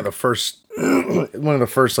was like one of the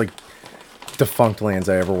first like defunct lands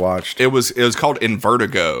I ever watched. It was called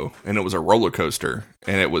Invertigo, and it was a roller coaster,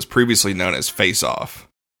 and it was previously known as Face Off.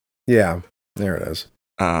 Yeah, there it is.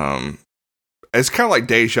 It's kind of like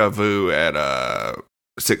Deja Vu at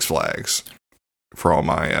Six Flags for all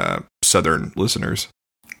my southern listeners.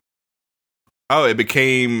 Oh, it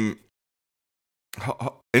became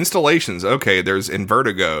installations. Okay, there's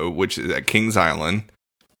Invertigo, which is at Kings Island,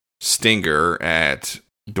 Stinger at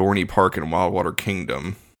Dorney Park and Wildwater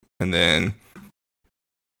Kingdom, and then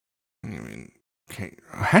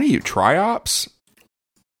how do you Triops?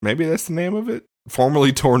 Maybe that's the name of it.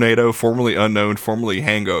 Formerly Tornado, formerly Unknown, formerly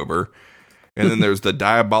Hangover. And then there's the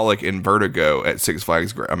Diabolic Invertigo at Six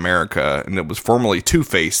Flags America, and it was formerly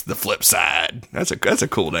Two-Face, the Flip Side. That's a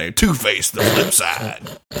cool name. Two-Face, the Flip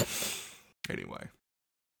Side. Anyway.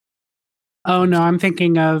 Oh no, I'm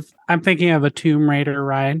thinking of a Tomb Raider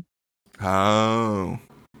ride. Oh.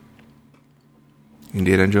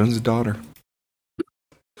 Indiana Jones' daughter.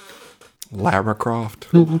 Lara Croft.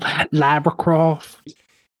 Lara Croft.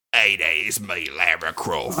 Hey, there's me, Lara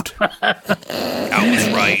Croft. I was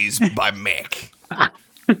raised by Mick.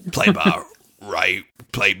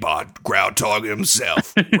 Played by Groundhog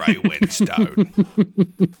himself, Ray Winstone.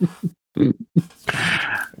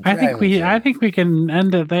 I think we can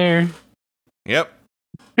end it there. Yep.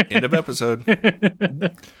 End of episode.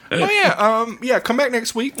 Oh yeah, come back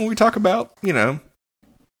next week when we talk about, Kingdom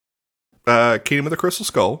of the Crystal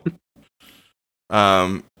Skull.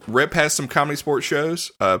 Rip has some comedy sports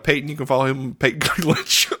shows. Peyton, you can follow him, Peyton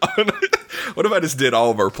Lynch. What if I just did all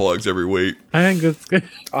of our plugs every week? I think that's good.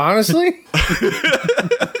 Honestly,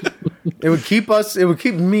 it would keep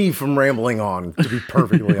me from rambling on, to be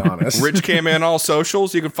perfectly honest. Rich Cam on all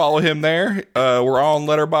socials. You can follow him there. We're all on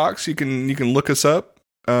Letterboxd. You can look us up.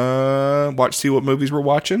 See what movies we're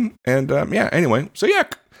watching. And anyway. So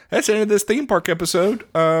that's the end of this theme park episode.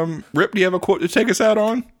 Rip, do you have a quote to take us out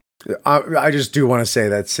on? I just do want to say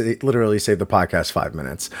that literally saved the podcast 5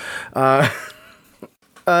 minutes.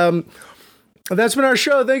 That's been our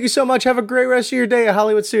show. Thank you so much. Have a great rest of your day at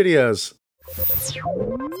Hollywood Studios.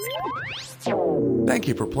 Thank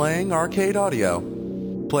you for playing Arcade Audio.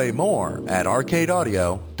 Play more at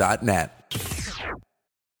arcadeaudio.net.